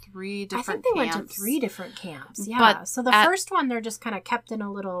to 3 different camps? I think they went to 3 different camps. Yeah. But so the first one, they're just kind of kept in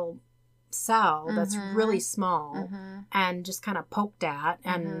a little cell that's really small and just kind of poked at,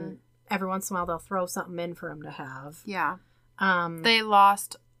 and every once in a while they'll throw something in for them to have. Yeah. They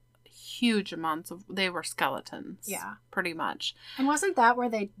lost huge amounts of, they were skeletons. Yeah. Pretty much. And wasn't that where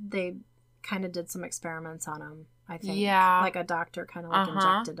they kind of did some experiments on them, I think? Yeah. Like a doctor kind of like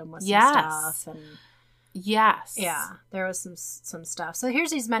injected them with some stuff. And yes. Yeah. There was some stuff. So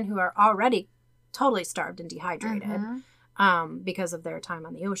here's these men who are already totally starved and dehydrated because of their time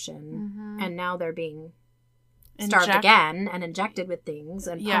on the ocean. And now they're being starved again and injected with things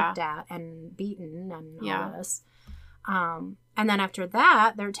and poked at and beaten and all this. And then after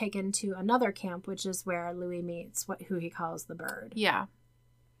that, they're taken to another camp, which is where Louis meets who he calls the Bird. Yeah.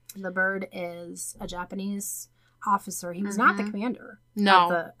 The Bird is a Japanese officer. He was not the commander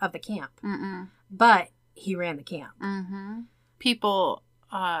of the camp, but he ran the camp. People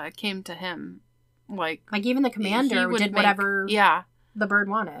came to him like even the commander did whatever the Bird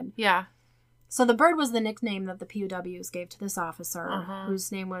wanted. Yeah. So the Bird was the nickname that the POWs gave to this officer,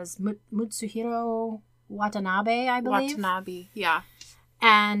 whose name was Mutsuhiro Watanabe, I believe. Watanabe, yeah.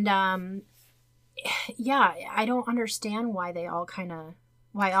 And, I don't understand why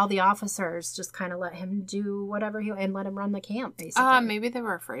all the officers just kind of let him do whatever and let him run the camp, basically. Maybe they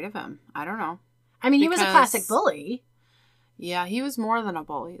were afraid of him. I don't know. I mean, he was a classic bully. Yeah, he was more than a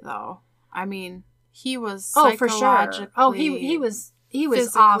bully, though. I mean, he was for sure. Oh, he was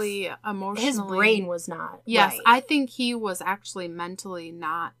physically, off. Emotionally. His brain was not. Yes, right. I think he was actually mentally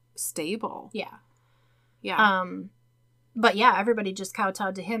not stable. Yeah. Yeah. But yeah, everybody just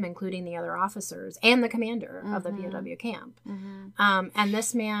kowtowed to him, including the other officers and the commander of the POW camp. And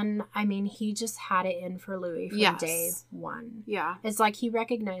this man, I mean, he just had it in for Louis from day one. Yeah. It's like he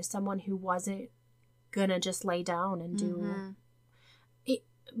recognized someone who wasn't gonna just lay down and do...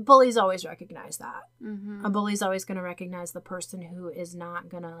 Bullies always recognize that. A bully's always going to recognize the person who is not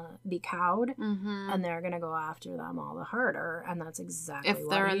going to be cowed, and they're going to go after them all the harder, and that's exactly what he did. If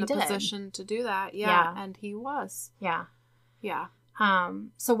they're in the position to do that, and he was. Yeah. Yeah.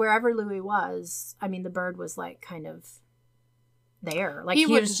 So wherever Louis was, I mean, the Bird was like kind of there. Like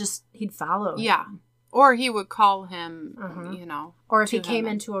he'd follow him. Yeah. Or he would call him, Or if he came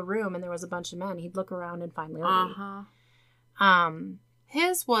into a room and there was a bunch of men, he'd look around and find Louis.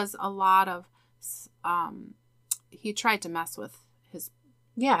 His was a lot of, he tried to mess with his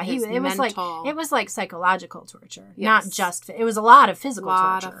it was like psychological torture, not just, it was a lot of physical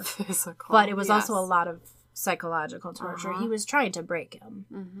torture, but it was also a lot of psychological torture. He was trying to break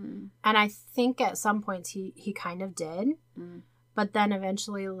him. And I think at some points he kind of did, but then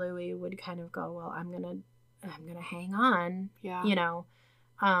eventually Louis would kind of go, well, I'm going to hang on,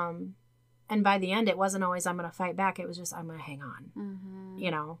 and by the end, it wasn't always I'm going to fight back. It was just I'm going to hang on,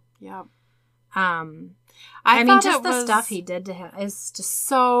 Yep. I mean, just the stuff he did to him is just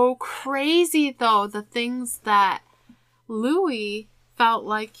so crazy, though. The things that Louis felt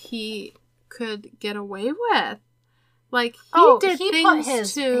like he could get away with. Like, he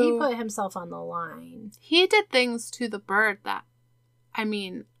put himself on the line. He did things to the Bird that, I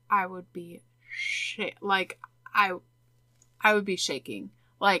mean, I would be I would be shaking.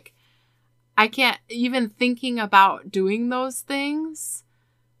 Like, I can't, even thinking about doing those things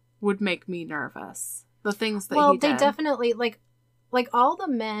would make me nervous. The things that he did. Well, they definitely, like all the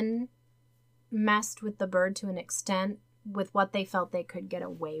men messed with the Bird to an extent with what they felt they could get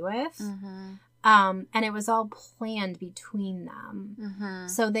away with. And it was all planned between them.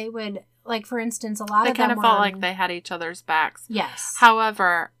 So they would, like, for instance, a lot of them kind of felt like they had each other's backs. Yes.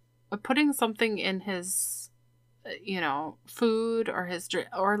 However, putting something in his, food or his drink,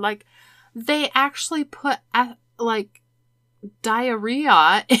 or like, they actually put, like,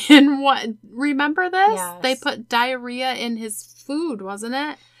 diarrhea in remember this? Yes. They put diarrhea in his food, wasn't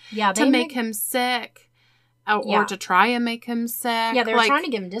it? Yeah. To make him sick. Or to try and make him sick. Yeah, they were trying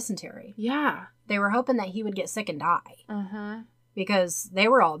to give him dysentery. Yeah. They were hoping that he would get sick and die. Because they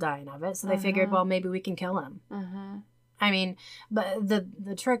were all dying of it, so they figured, well, maybe we can kill him. I mean, but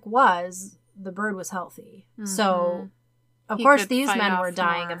the trick was, the Bird was healthy. So... Of course, these men were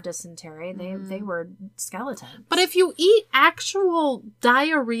dying of dysentery. They were skeletons. But if you eat actual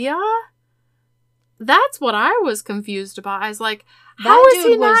diarrhea, that's what I was confused about. I was like, How is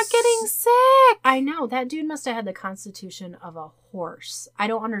he not getting sick? I know. That dude must have had the constitution of a horse. I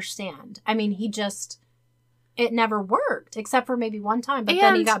don't understand. I mean, it never worked, except for maybe one time, but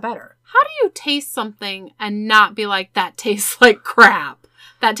then he got better. How do you taste something and not be like, that tastes like crap?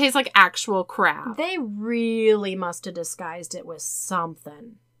 That tastes like actual crap. They really must have disguised it with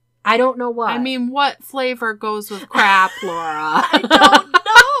something. I don't know what. I mean, what flavor goes with crap, Laura? I don't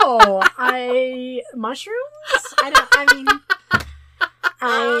know. Mushrooms? I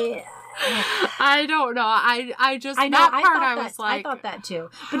don't know. I just, I know, that I part thought I that, was like. I thought that too.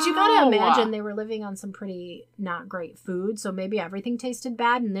 But you gotta imagine they were living on some pretty not great food, so maybe everything tasted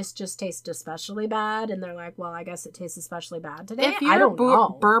bad and this just tastes especially bad, and they're like, well, I guess it tastes especially bad today. If you're I don't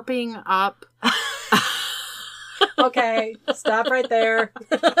know. burping up. Okay, stop right there.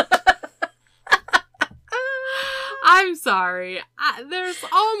 I'm sorry. There's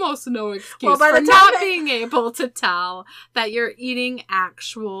almost no excuse by for the not time being able to tell that you're eating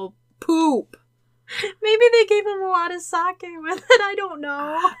actual poop. Maybe they gave him a lot of sake with it. I don't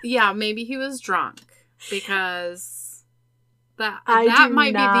know. Yeah, maybe he was drunk because that I do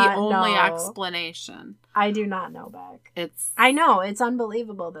might be the only know. explanation. I do not know, Beck. I know. It's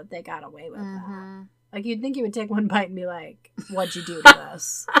unbelievable that they got away with that. Like, you'd think you would take one bite and be like, what'd you do to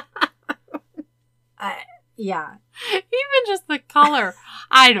this? Yeah. Even just the color.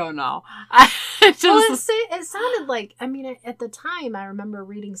 I don't know. It sounded like, I mean, at the time, I remember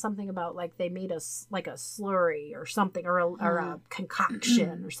reading something about, like, they made like a slurry or something, or a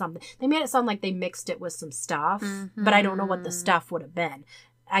concoction or something. They made it sound like they mixed it with some stuff, but I don't know what the stuff would have been.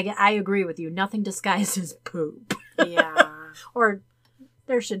 I agree with you. Nothing disguised as poop. Yeah. Or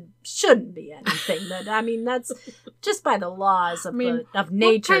there shouldn't be anything that, I mean, that's just by the laws of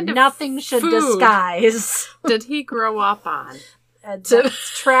nature. Kind of nothing should disguise. Did he grow up on?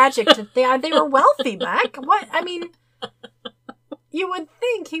 It's tragic to think. They were wealthy, Beck. What? I mean, you would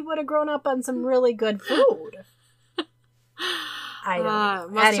think he would have grown up on some really good food. I don't know.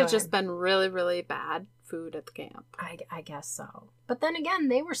 Must have just been really, really bad food at the camp. I guess so. But then again,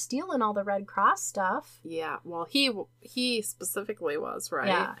 they were stealing all the Red Cross stuff. Yeah, well, he specifically was, right?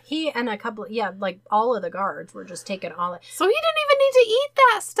 Yeah, he and a couple, like all of the guards were just taking all it. So he didn't even need to eat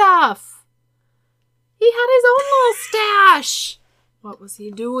that stuff. He had his own little stash. What was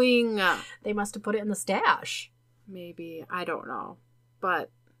he doing? They must have put it in the stash. Maybe. I don't know.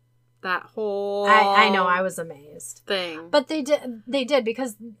 But that whole I know, I was amazed. Thing. But they did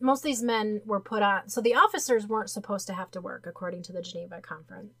because most of these men were put on, so the officers weren't supposed to have to work according to the Geneva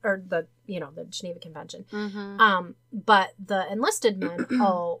Conference, or the Geneva Convention. But the enlisted men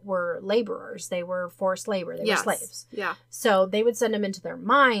all were laborers. They were forced labor. They were slaves. Yeah. So they would send them into their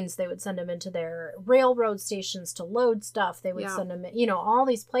mines. They would send them into their railroad stations to load stuff. They would send them, all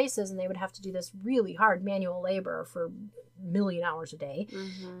these places, and they would have to do this really hard manual labor for million hours a day.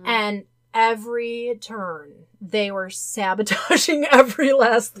 And every turn they were sabotaging every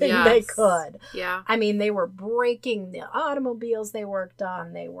last thing they could. Yeah. I mean, they were breaking the automobiles they worked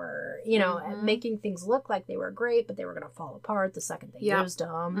on. They were, making things look like they were great, but they were going to fall apart the second they used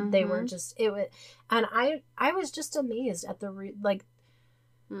them. They were just, and I was just amazed at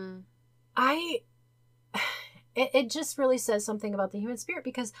it just really says something about the human spirit,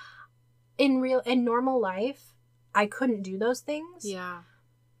 because in normal life, I couldn't do those things. Yeah.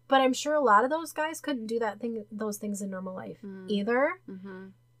 But I'm sure a lot of those guys couldn't do those things in normal life either.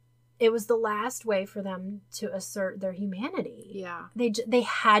 It was the last way for them to assert their humanity. Yeah. They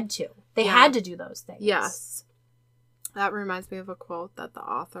had to. They had to do those things. Yes. That reminds me of a quote that the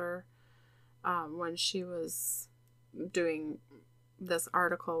author, when she was doing this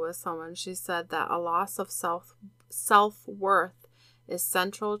article with someone, she said that a loss of self-worth is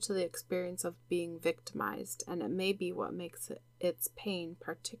central to the experience of being victimized, and it may be what makes its pain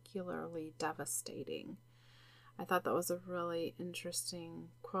particularly devastating. I thought that was a really interesting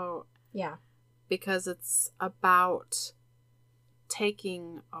quote. Yeah. Because it's about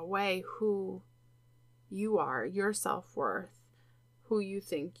taking away who you are, your self-worth, who you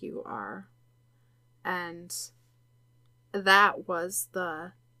think you are. And that was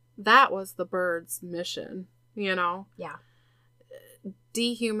the bird's mission, Yeah.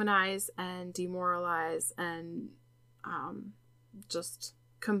 Dehumanize and demoralize and just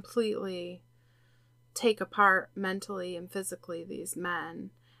completely take apart mentally and physically these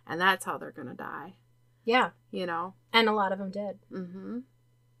men, and that's how they're gonna die. Yeah. And a lot of them did.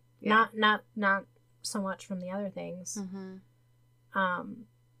 Yeah. Not so much from the other things. I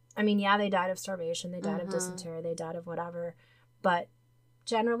mean, they died of starvation, they died of dysentery, they died of whatever, but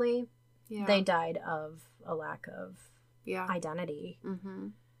generally they died of a lack of identity.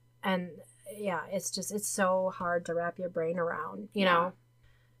 And yeah, it's so hard to wrap your brain around, you know.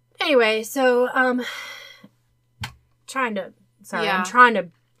 Anyway, so I'm trying to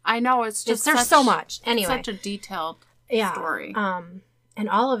I know, it's just there's so much. Anyway, such a detailed story. And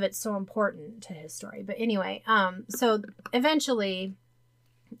all of it's so important to his story. But anyway, so eventually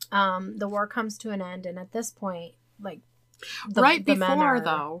the war comes to an end, and at this point, like right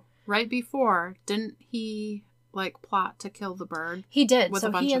before, didn't he like plot to kill the bird? He did.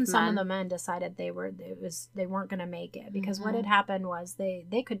 So he and some of the men decided they weren't going to make it, because what had happened was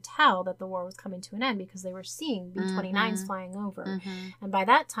they could tell that the war was coming to an end because they were seeing B-29s flying over, and by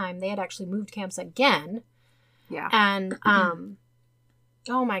that time they had actually moved camps again. Yeah. And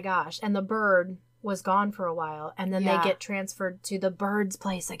oh my gosh, and the bird was gone for a while, and then they get transferred to the bird's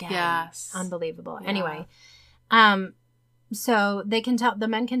place again. Yes. Unbelievable. Yeah. Anyway, so the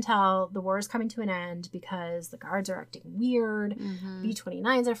men can tell the war is coming to an end because the guards are acting weird.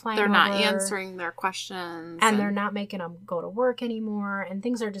 B-29s are flying over. They're not answering their questions. And they're not making them go to work anymore. And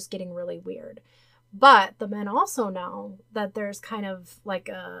things are just getting really weird. But the men also know that there's kind of like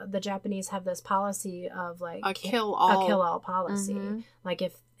the Japanese have this policy of like a kill all policy. Like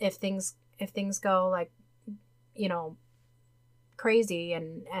if things go like, you know, crazy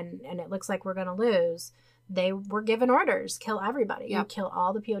and it looks like we're going to lose, they were given orders, kill everybody. Yep. Kill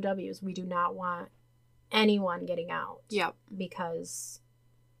all the POWs. We do not want anyone getting out. Yep. Because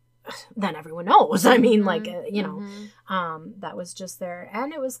then everyone knows. I mean, like, you know, that was just there.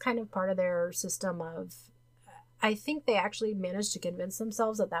 And it was kind of part of their system of, I think they actually managed to convince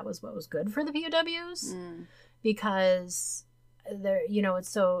themselves that was what was good for the POWs. Because there, you know,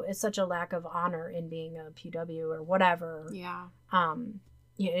 it's such a lack of honor in being a POW or whatever. Yeah.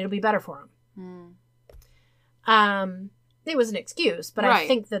 You know, it'll be better for them. It was an excuse, but right. I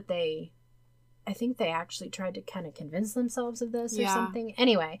think they actually tried to kind of convince themselves of this or something.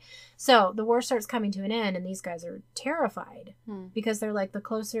 Anyway, so the war starts coming to an end, and these guys are terrified because they're like, the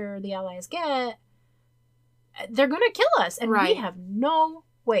closer the Allies get, they're going to kill us, and we have no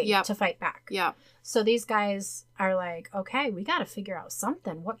way to fight back. Yeah. So these guys are like, okay, we got to figure out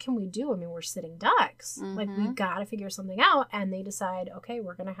something. What can we do? I mean, we're sitting ducks. Like, we got to figure something out. And they decide, okay,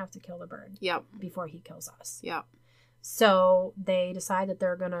 we're going to have to kill the bird before he kills us. Yeah. So they decide that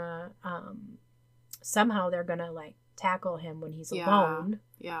they're going to, somehow they're going to like tackle him when he's alone.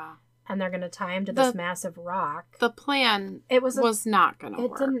 Yeah. And they're going to tie him to this massive rock. The plan was not going to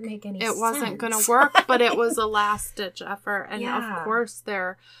work. It didn't make any sense. It wasn't going to work, but it was a last-ditch effort. And of course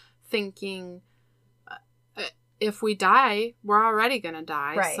they're thinking, if we die, we're already going to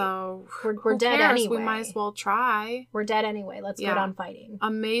die. Right. So we're dead anyway. We might as well try. We're dead anyway. Let's get on fighting.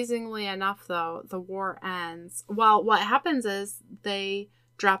 Amazingly enough, though, the war ends. Well, what happens is they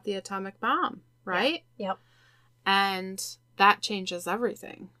drop the atomic bomb, right? Yep. And that changes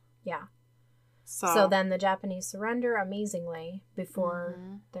everything. Yeah. So then the Japanese surrender amazingly before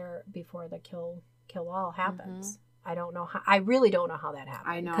the kill all happens. I really don't know how that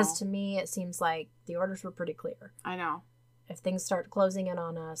happened. I know. Because to me, it seems like the orders were pretty clear. I know. If things start closing in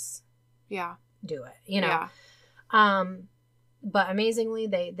on us, do it, you know. Yeah. But amazingly,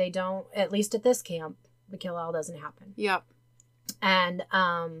 they don't, at least at this camp, the kill all doesn't happen. Yep. And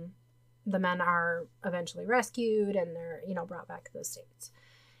the men are eventually rescued and they're, you know, brought back to the States.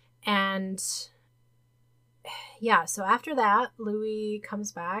 And so after that, Louis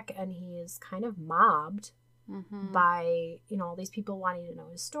comes back and he is kind of mobbed by, you know, all these people wanting to know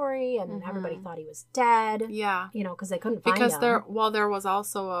his story, and everybody thought he was dead. Yeah. You know, because they couldn't find him. There was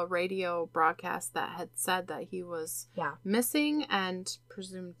also a radio broadcast that had said that he was missing and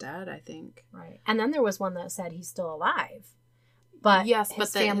presumed dead, I think. Right. And then there was one that said he's still alive. But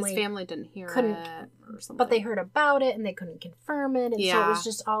his family didn't hear it or something. But they heard about it and they couldn't confirm it. And so it was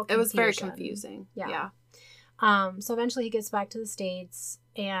just all confusion. It was very confusing. Yeah. So eventually he gets back to the States,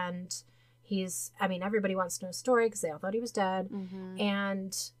 and everybody wants to know his story because they all thought he was dead.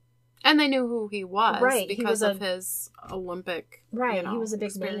 And they knew who he was because of his Olympic he was a big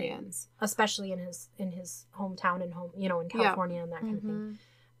experience. Name, especially in his hometown and in California and that kind of thing.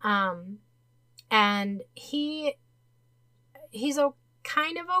 And he's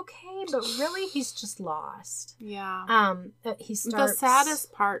kind of okay, but really he's just lost. Yeah. He starts... The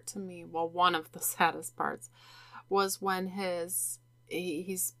saddest part to me, well, one of the saddest parts, was when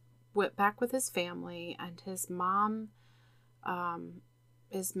he's went back with his family and his mom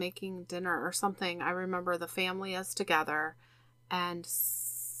is making dinner or something. I remember the family is together and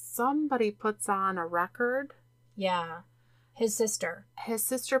somebody puts on a record. Yeah. His sister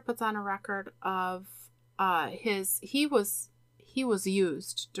puts on a record of he was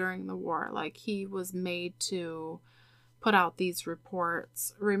used during the war. Like, he was made to put out these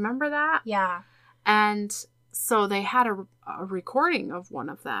reports. Remember that? Yeah. And so they had a recording of one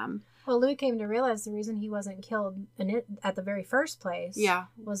of them. Well, Louis came to realize the reason he wasn't killed at the very first place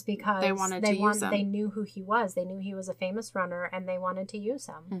was because they wanted to use him. They knew who he was. They knew he was a famous runner, and they wanted to use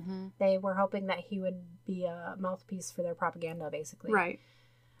him. Mm-hmm. They were hoping that he would be a mouthpiece for their propaganda, basically. Right.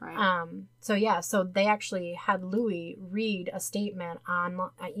 So they actually had Louis read a statement on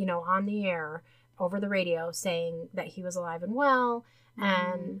the air over the radio saying that he was alive and well,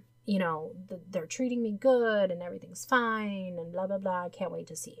 and they're treating me good and everything's fine and blah blah blah. I can't wait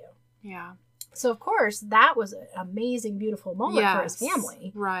to see you. Yeah. So of course that was an amazing, beautiful moment for his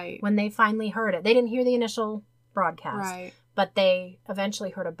family. Right. When they finally heard it, they didn't hear the initial broadcast, right? But they eventually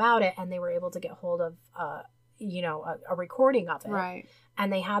heard about it, and they were able to get hold of a recording of it. Right.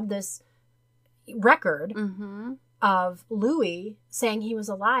 And they had this record of Louis saying he was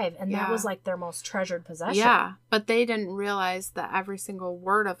alive, and that was like their most treasured possession. Yeah, but they didn't realize that every single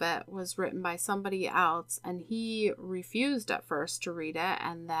word of it was written by somebody else, and he refused at first to read it,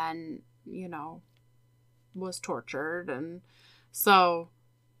 and then, was tortured. And so,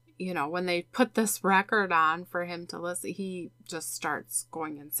 when they put this record on for him to listen, he just starts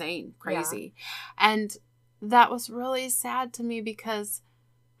going insane, crazy. Yeah. And that was really sad to me because,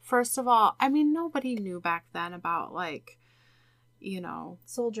 first of all, I mean, nobody knew back then about, like,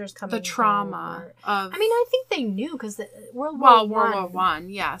 soldiers coming. The trauma of. I mean, I think they knew because World War One,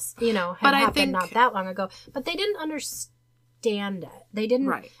 yes. Had happened not that long ago, but they didn't understand it. They didn't,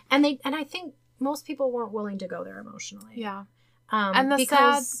 right? And I think most people weren't willing to go there emotionally. Yeah. And the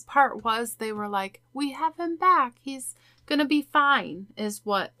sad part was they were like, "We have him back. He's gonna be fine," is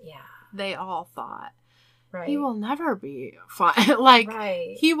what they all thought. Right. He will never be fine. Like,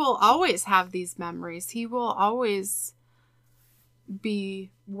 right. He will always have these memories. He will always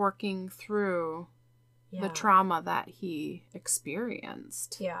be working through the trauma that he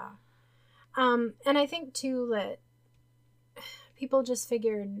experienced. Yeah. And I think, too, that people just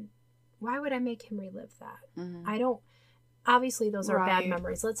figured, why would I make him relive that? Mm-hmm. Obviously, those are bad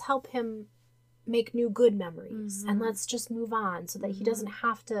memories. Let's help him make new good memories. And let's just move on so that he doesn't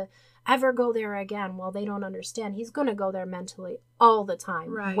have to ever go there again. Well, they don't understand. He's going to go there mentally all the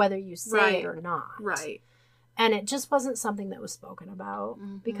time, whether you say it or not. Right. And it just wasn't something that was spoken about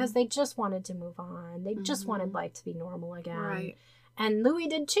because they just wanted to move on. They just wanted life to be normal again. Right. And Louis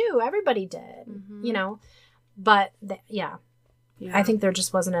did too. Everybody did, But, I think there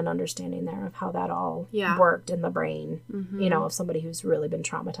just wasn't an understanding there of how that all worked in the brain, of somebody who's really been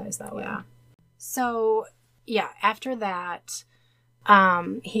traumatized that way. Yeah. So, after that,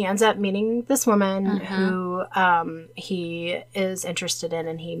 he ends up meeting this woman who he is interested in,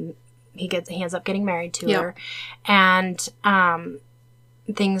 and he ends up getting married to her, and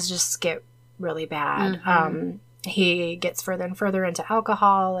things just get really bad. He gets further and further into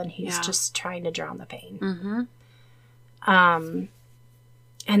alcohol, and he's just trying to drown the pain.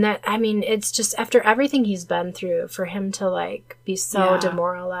 And that, I mean, it's just after everything he's been through, for him to like be so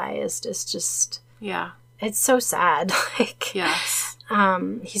demoralized is just it's so sad. Like, yes.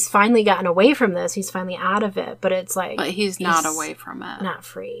 He's finally gotten away from this. He's finally out of it, but it's like... But he's not away from it. Not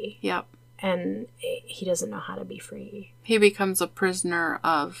free. Yep. And he doesn't know how to be free. He becomes a prisoner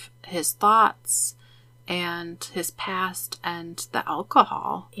of his thoughts and his past and the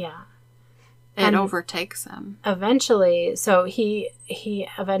alcohol. Yeah. It overtakes him. Eventually, so he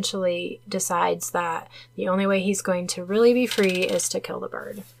eventually decides that the only way he's going to really be free is to kill the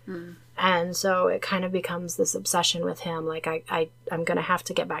bird. And so it kind of becomes this obsession with him. Like, I'm going to have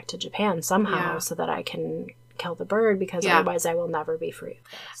to get back to Japan somehow so that I can kill the bird, because otherwise I will never be free of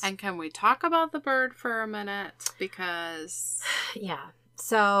this. And can we talk about the bird for a minute? Because...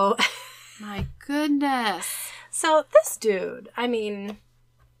 So... My goodness. So this dude, I mean...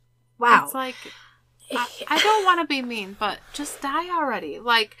 Wow. It's like, I don't want to be mean, but just die already.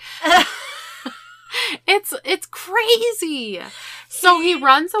 Like, it's crazy. So he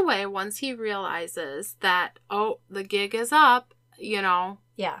runs away once he realizes that, the gig is up,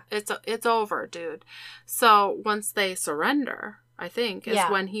 Yeah. It's over, dude. So once they surrender, I think, is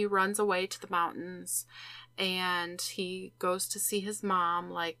when he runs away to the mountains, and he goes to see his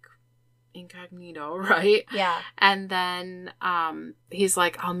mom, like, incognito, right? Yeah. And then he's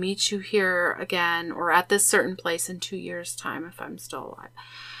like, I'll meet you here again, or at this certain place in 2 years' time if I'm still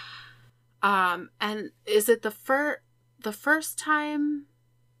alive. And is it the first time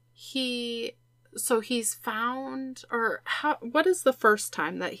he's found, or what is the first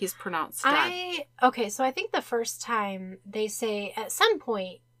time that he's pronounced dead? So I think the first time, they say at some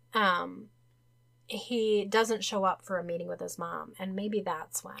point he doesn't show up for a meeting with his mom, and maybe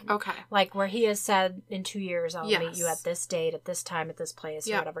that's when. Okay. Like, where he has said, in 2 years, I'll Yes. meet you at this date, at this time, at this place,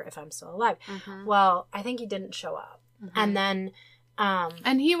 or Yep. whatever, if I'm still alive. Mhm. Well, I think he didn't show up. Mhm. And then,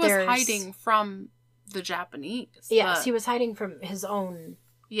 And he was there's- hiding from the Japanese. Yes, he was hiding from his own,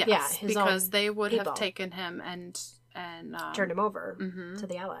 Yes, his because own they would people. have taken him and turned him over mhm. to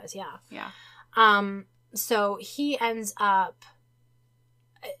the Allies, yeah. Yeah. So he ends up,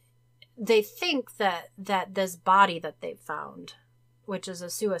 they think that this body that they've found, which is a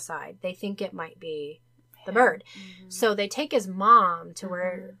suicide, they think it might be the bird. Mhm. So they take his mom to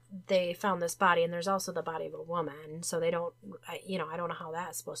where they found this body, and there's also the body of a woman. So they don't, I don't know how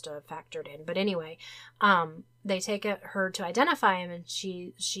that's supposed to have factored in. But anyway, they take her to identify him, and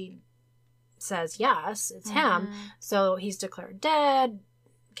she says, yes, it's him. Mhm. So he's declared dead.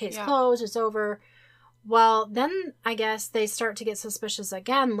 Case Yeah. closed. It's over. Well, then I guess they start to get suspicious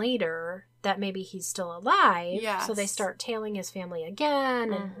again later that maybe he's still alive. Yes. So they start tailing his family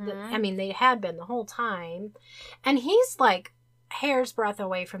again. And Mhm. they had been the whole time. And he's like hair's breadth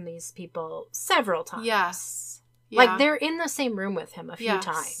away from these people several times. Yes. Like Yeah. they're in the same room with him a few Yes.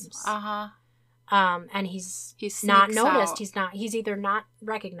 times. Uh-huh. And he's He not sneaks noticed. out. He's either not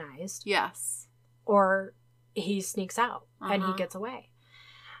recognized Yes. or he sneaks out and he Uh-huh. gets away.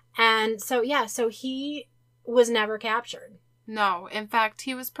 And so, so he was never captured. No. In fact,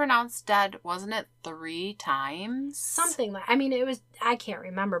 he was pronounced dead, wasn't it, 3 times? Something like, it was, I can't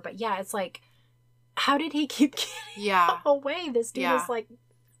remember, but yeah, it's like, how did he keep getting Yeah. away? This dude Yeah. is like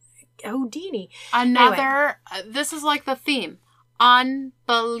Houdini. Another, this is like the theme.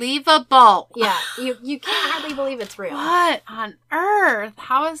 Unbelievable. Yeah, you can't hardly believe it's real. What on earth?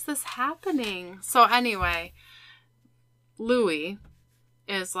 How is this happening? So anyway, Louis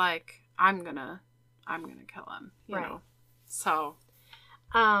is like, I'm gonna kill him. You Right. know. So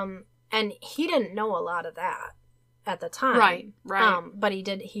And he didn't know a lot of that at the time. Right. But he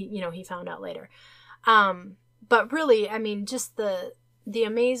did, he found out later. But really, just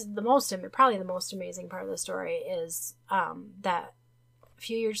probably the most amazing part of the story is that a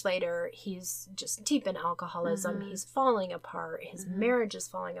few years later, he's just deep in alcoholism. Mhm. He's falling apart. His Mhm. marriage is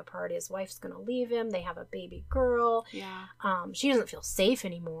falling apart. His wife's going to leave him. They have a baby girl. yeah. She doesn't feel safe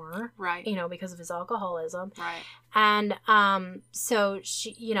anymore, Right. because of his alcoholism. Right. And so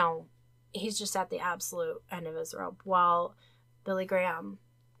she, he's just at the absolute end of his rope while Billy Graham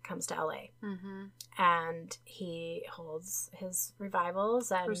comes to LA. Mm-hmm. And he holds his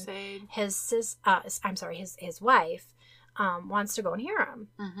revivals, and Crusade. his wife wants to go and hear him.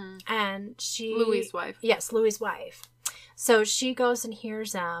 Mm-hmm. And Louis' wife. Yes, Louis' wife. So she goes and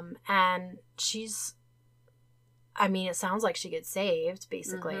hears him, and she's, it sounds like she gets saved,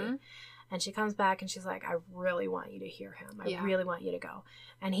 basically. Mhm. And she comes back and she's like, I really want you to hear him. I Yeah. really want you to go.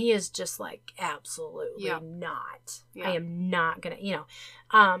 And he is just like, absolutely Yeah. not. Yeah. I am not going to,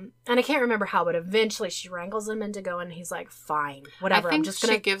 and I can't remember how, but eventually she wrangles him into going, and he's like, fine, whatever. I think I'm just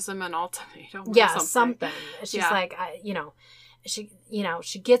going she to. gives him an ultimatum. or Yeah, something. She's Yeah. like,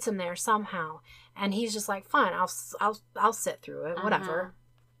 she gets him there somehow. And he's just like, fine, I'll sit through it, whatever.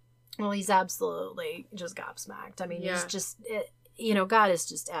 Well, he's absolutely just gobsmacked. Yeah. He's just, God is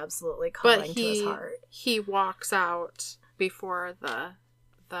just absolutely calling to his heart. He walks out before the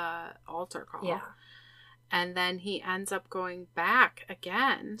altar call. Yeah. And then he ends up going back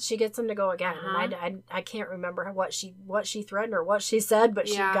again. She gets him to go again. Uh-huh. And I can't remember what she threatened or what she said, but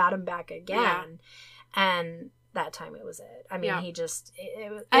she Yeah. got him back again. Yeah. And that time it was it. Yeah. He just,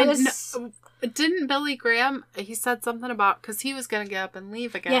 it And was... didn't Billy Graham, he said something about, because he was going to get up and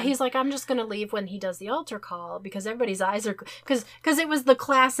leave again. Yeah, he's like, I'm just going to leave when he does the altar call, because everybody's eyes are... Because it was the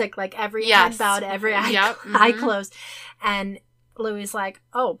classic, like, every Yes. head bowed, every eye, Yep. eye Mhm. closed. And Louis like,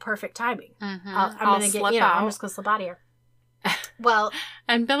 oh, perfect timing. Mhm. I'm I'll going to slip get, out. I'm just going to slip out of here. Well,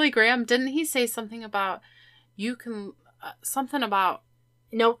 And Billy Graham, didn't he say something about, you can, something about,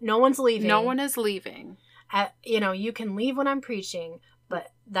 no one's leaving. no one is leaving. You can leave when I'm preaching,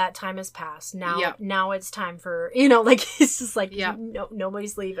 but that time has passed. Now, Yep. now it's time for, he's just like, Yep.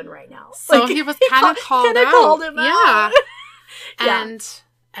 nobody's leaving right now. So Like, he was kind of called kinda out. called him yeah. out. Yeah.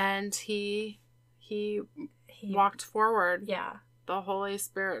 And he He- walked forward. Yeah. The Holy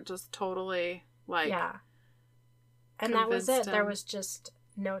Spirit just totally, like, Yeah. And that was it. convinced There him. was just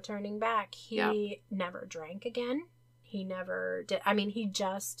no turning back. He Yep. never drank again. He never did. He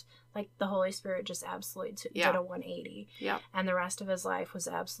just, like, the Holy Spirit just absolutely Yeah. did a 180. Yep. And the rest of his life was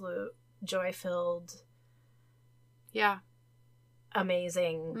absolute joy-filled, Yeah.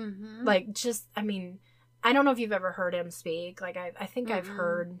 amazing. Mm-hmm. Like, just, I don't know if you've ever heard him speak. Like, I think I've Mm-mm.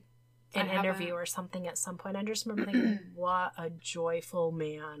 heard an I interview haven't. or something at some point. I just remember thinking, what a joyful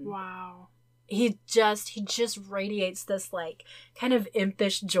man. Wow. he just radiates this, like, kind of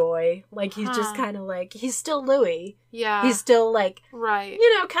impish joy. Like, he's just kind of like, he's still Louis. Yeah. He's still, like, right.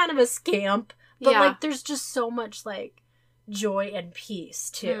 you know, kind of a scamp. But, like, there's just so much, like, joy and peace,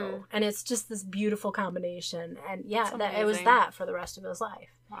 too. And it's just this beautiful combination. And, yeah, it was that for the rest of his life.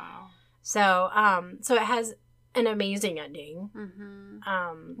 Wow. So, so it has an amazing ending.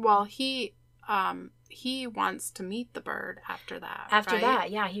 Well, he wants to meet the bird after that. After right?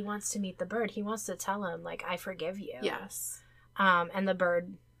 that, yeah, he wants to meet the bird. He wants to tell him, like, I forgive you. Yes. And the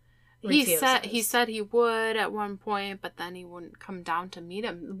bird refuses. He said he would at one point, but then he wouldn't come down to meet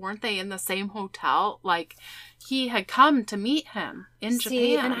him. Weren't they in the same hotel? Like, he had come to meet him in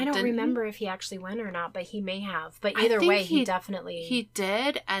Japan. And I don't remember if he actually went or not, but he may have. But either way, he definitely... He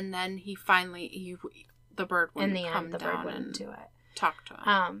did, and then he finally... the bird wouldn't come down. The bird wouldn't do it. Talk to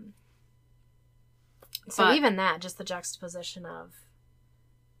him. So even that, just the juxtaposition of,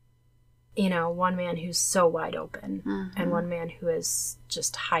 you know, one man who's so wide open and one man who is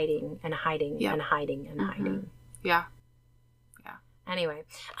just hiding and hiding and hiding and hiding. Yeah. Yeah. Anyway,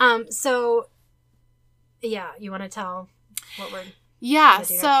 so, yeah, you want to tell what we're... Yeah,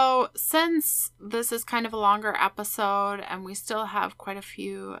 so since this is kind of a longer episode and we still have quite a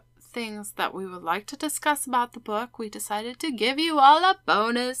few things that we would like to discuss about the book, we decided to give you all a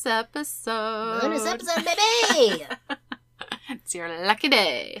bonus episode. Bonus episode, baby! It's your lucky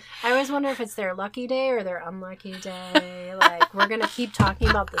day. I always wonder if it's their lucky day or their unlucky day. Like, we're going to keep talking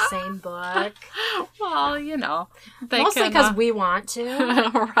about the same book. Well, you know. Mostly because we want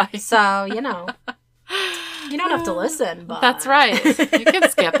to. Right. So, you know. You don't have to listen, but... That's right. You can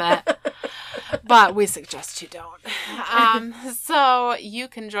skip it. But we suggest you don't. So you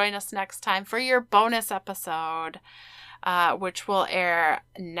can join us next time for your bonus episode, which will air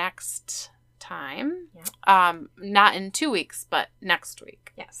next time. Yeah. Not in 2 weeks, but next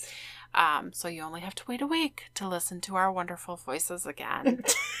week. Yes. So you only have to wait a week to listen to our wonderful voices again.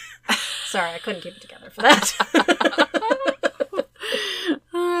 Sorry, I couldn't keep it together for that.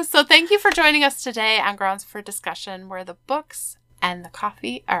 So thank you for joining us today on Grounds for Discussion, where the books and the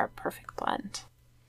coffee are a perfect blend.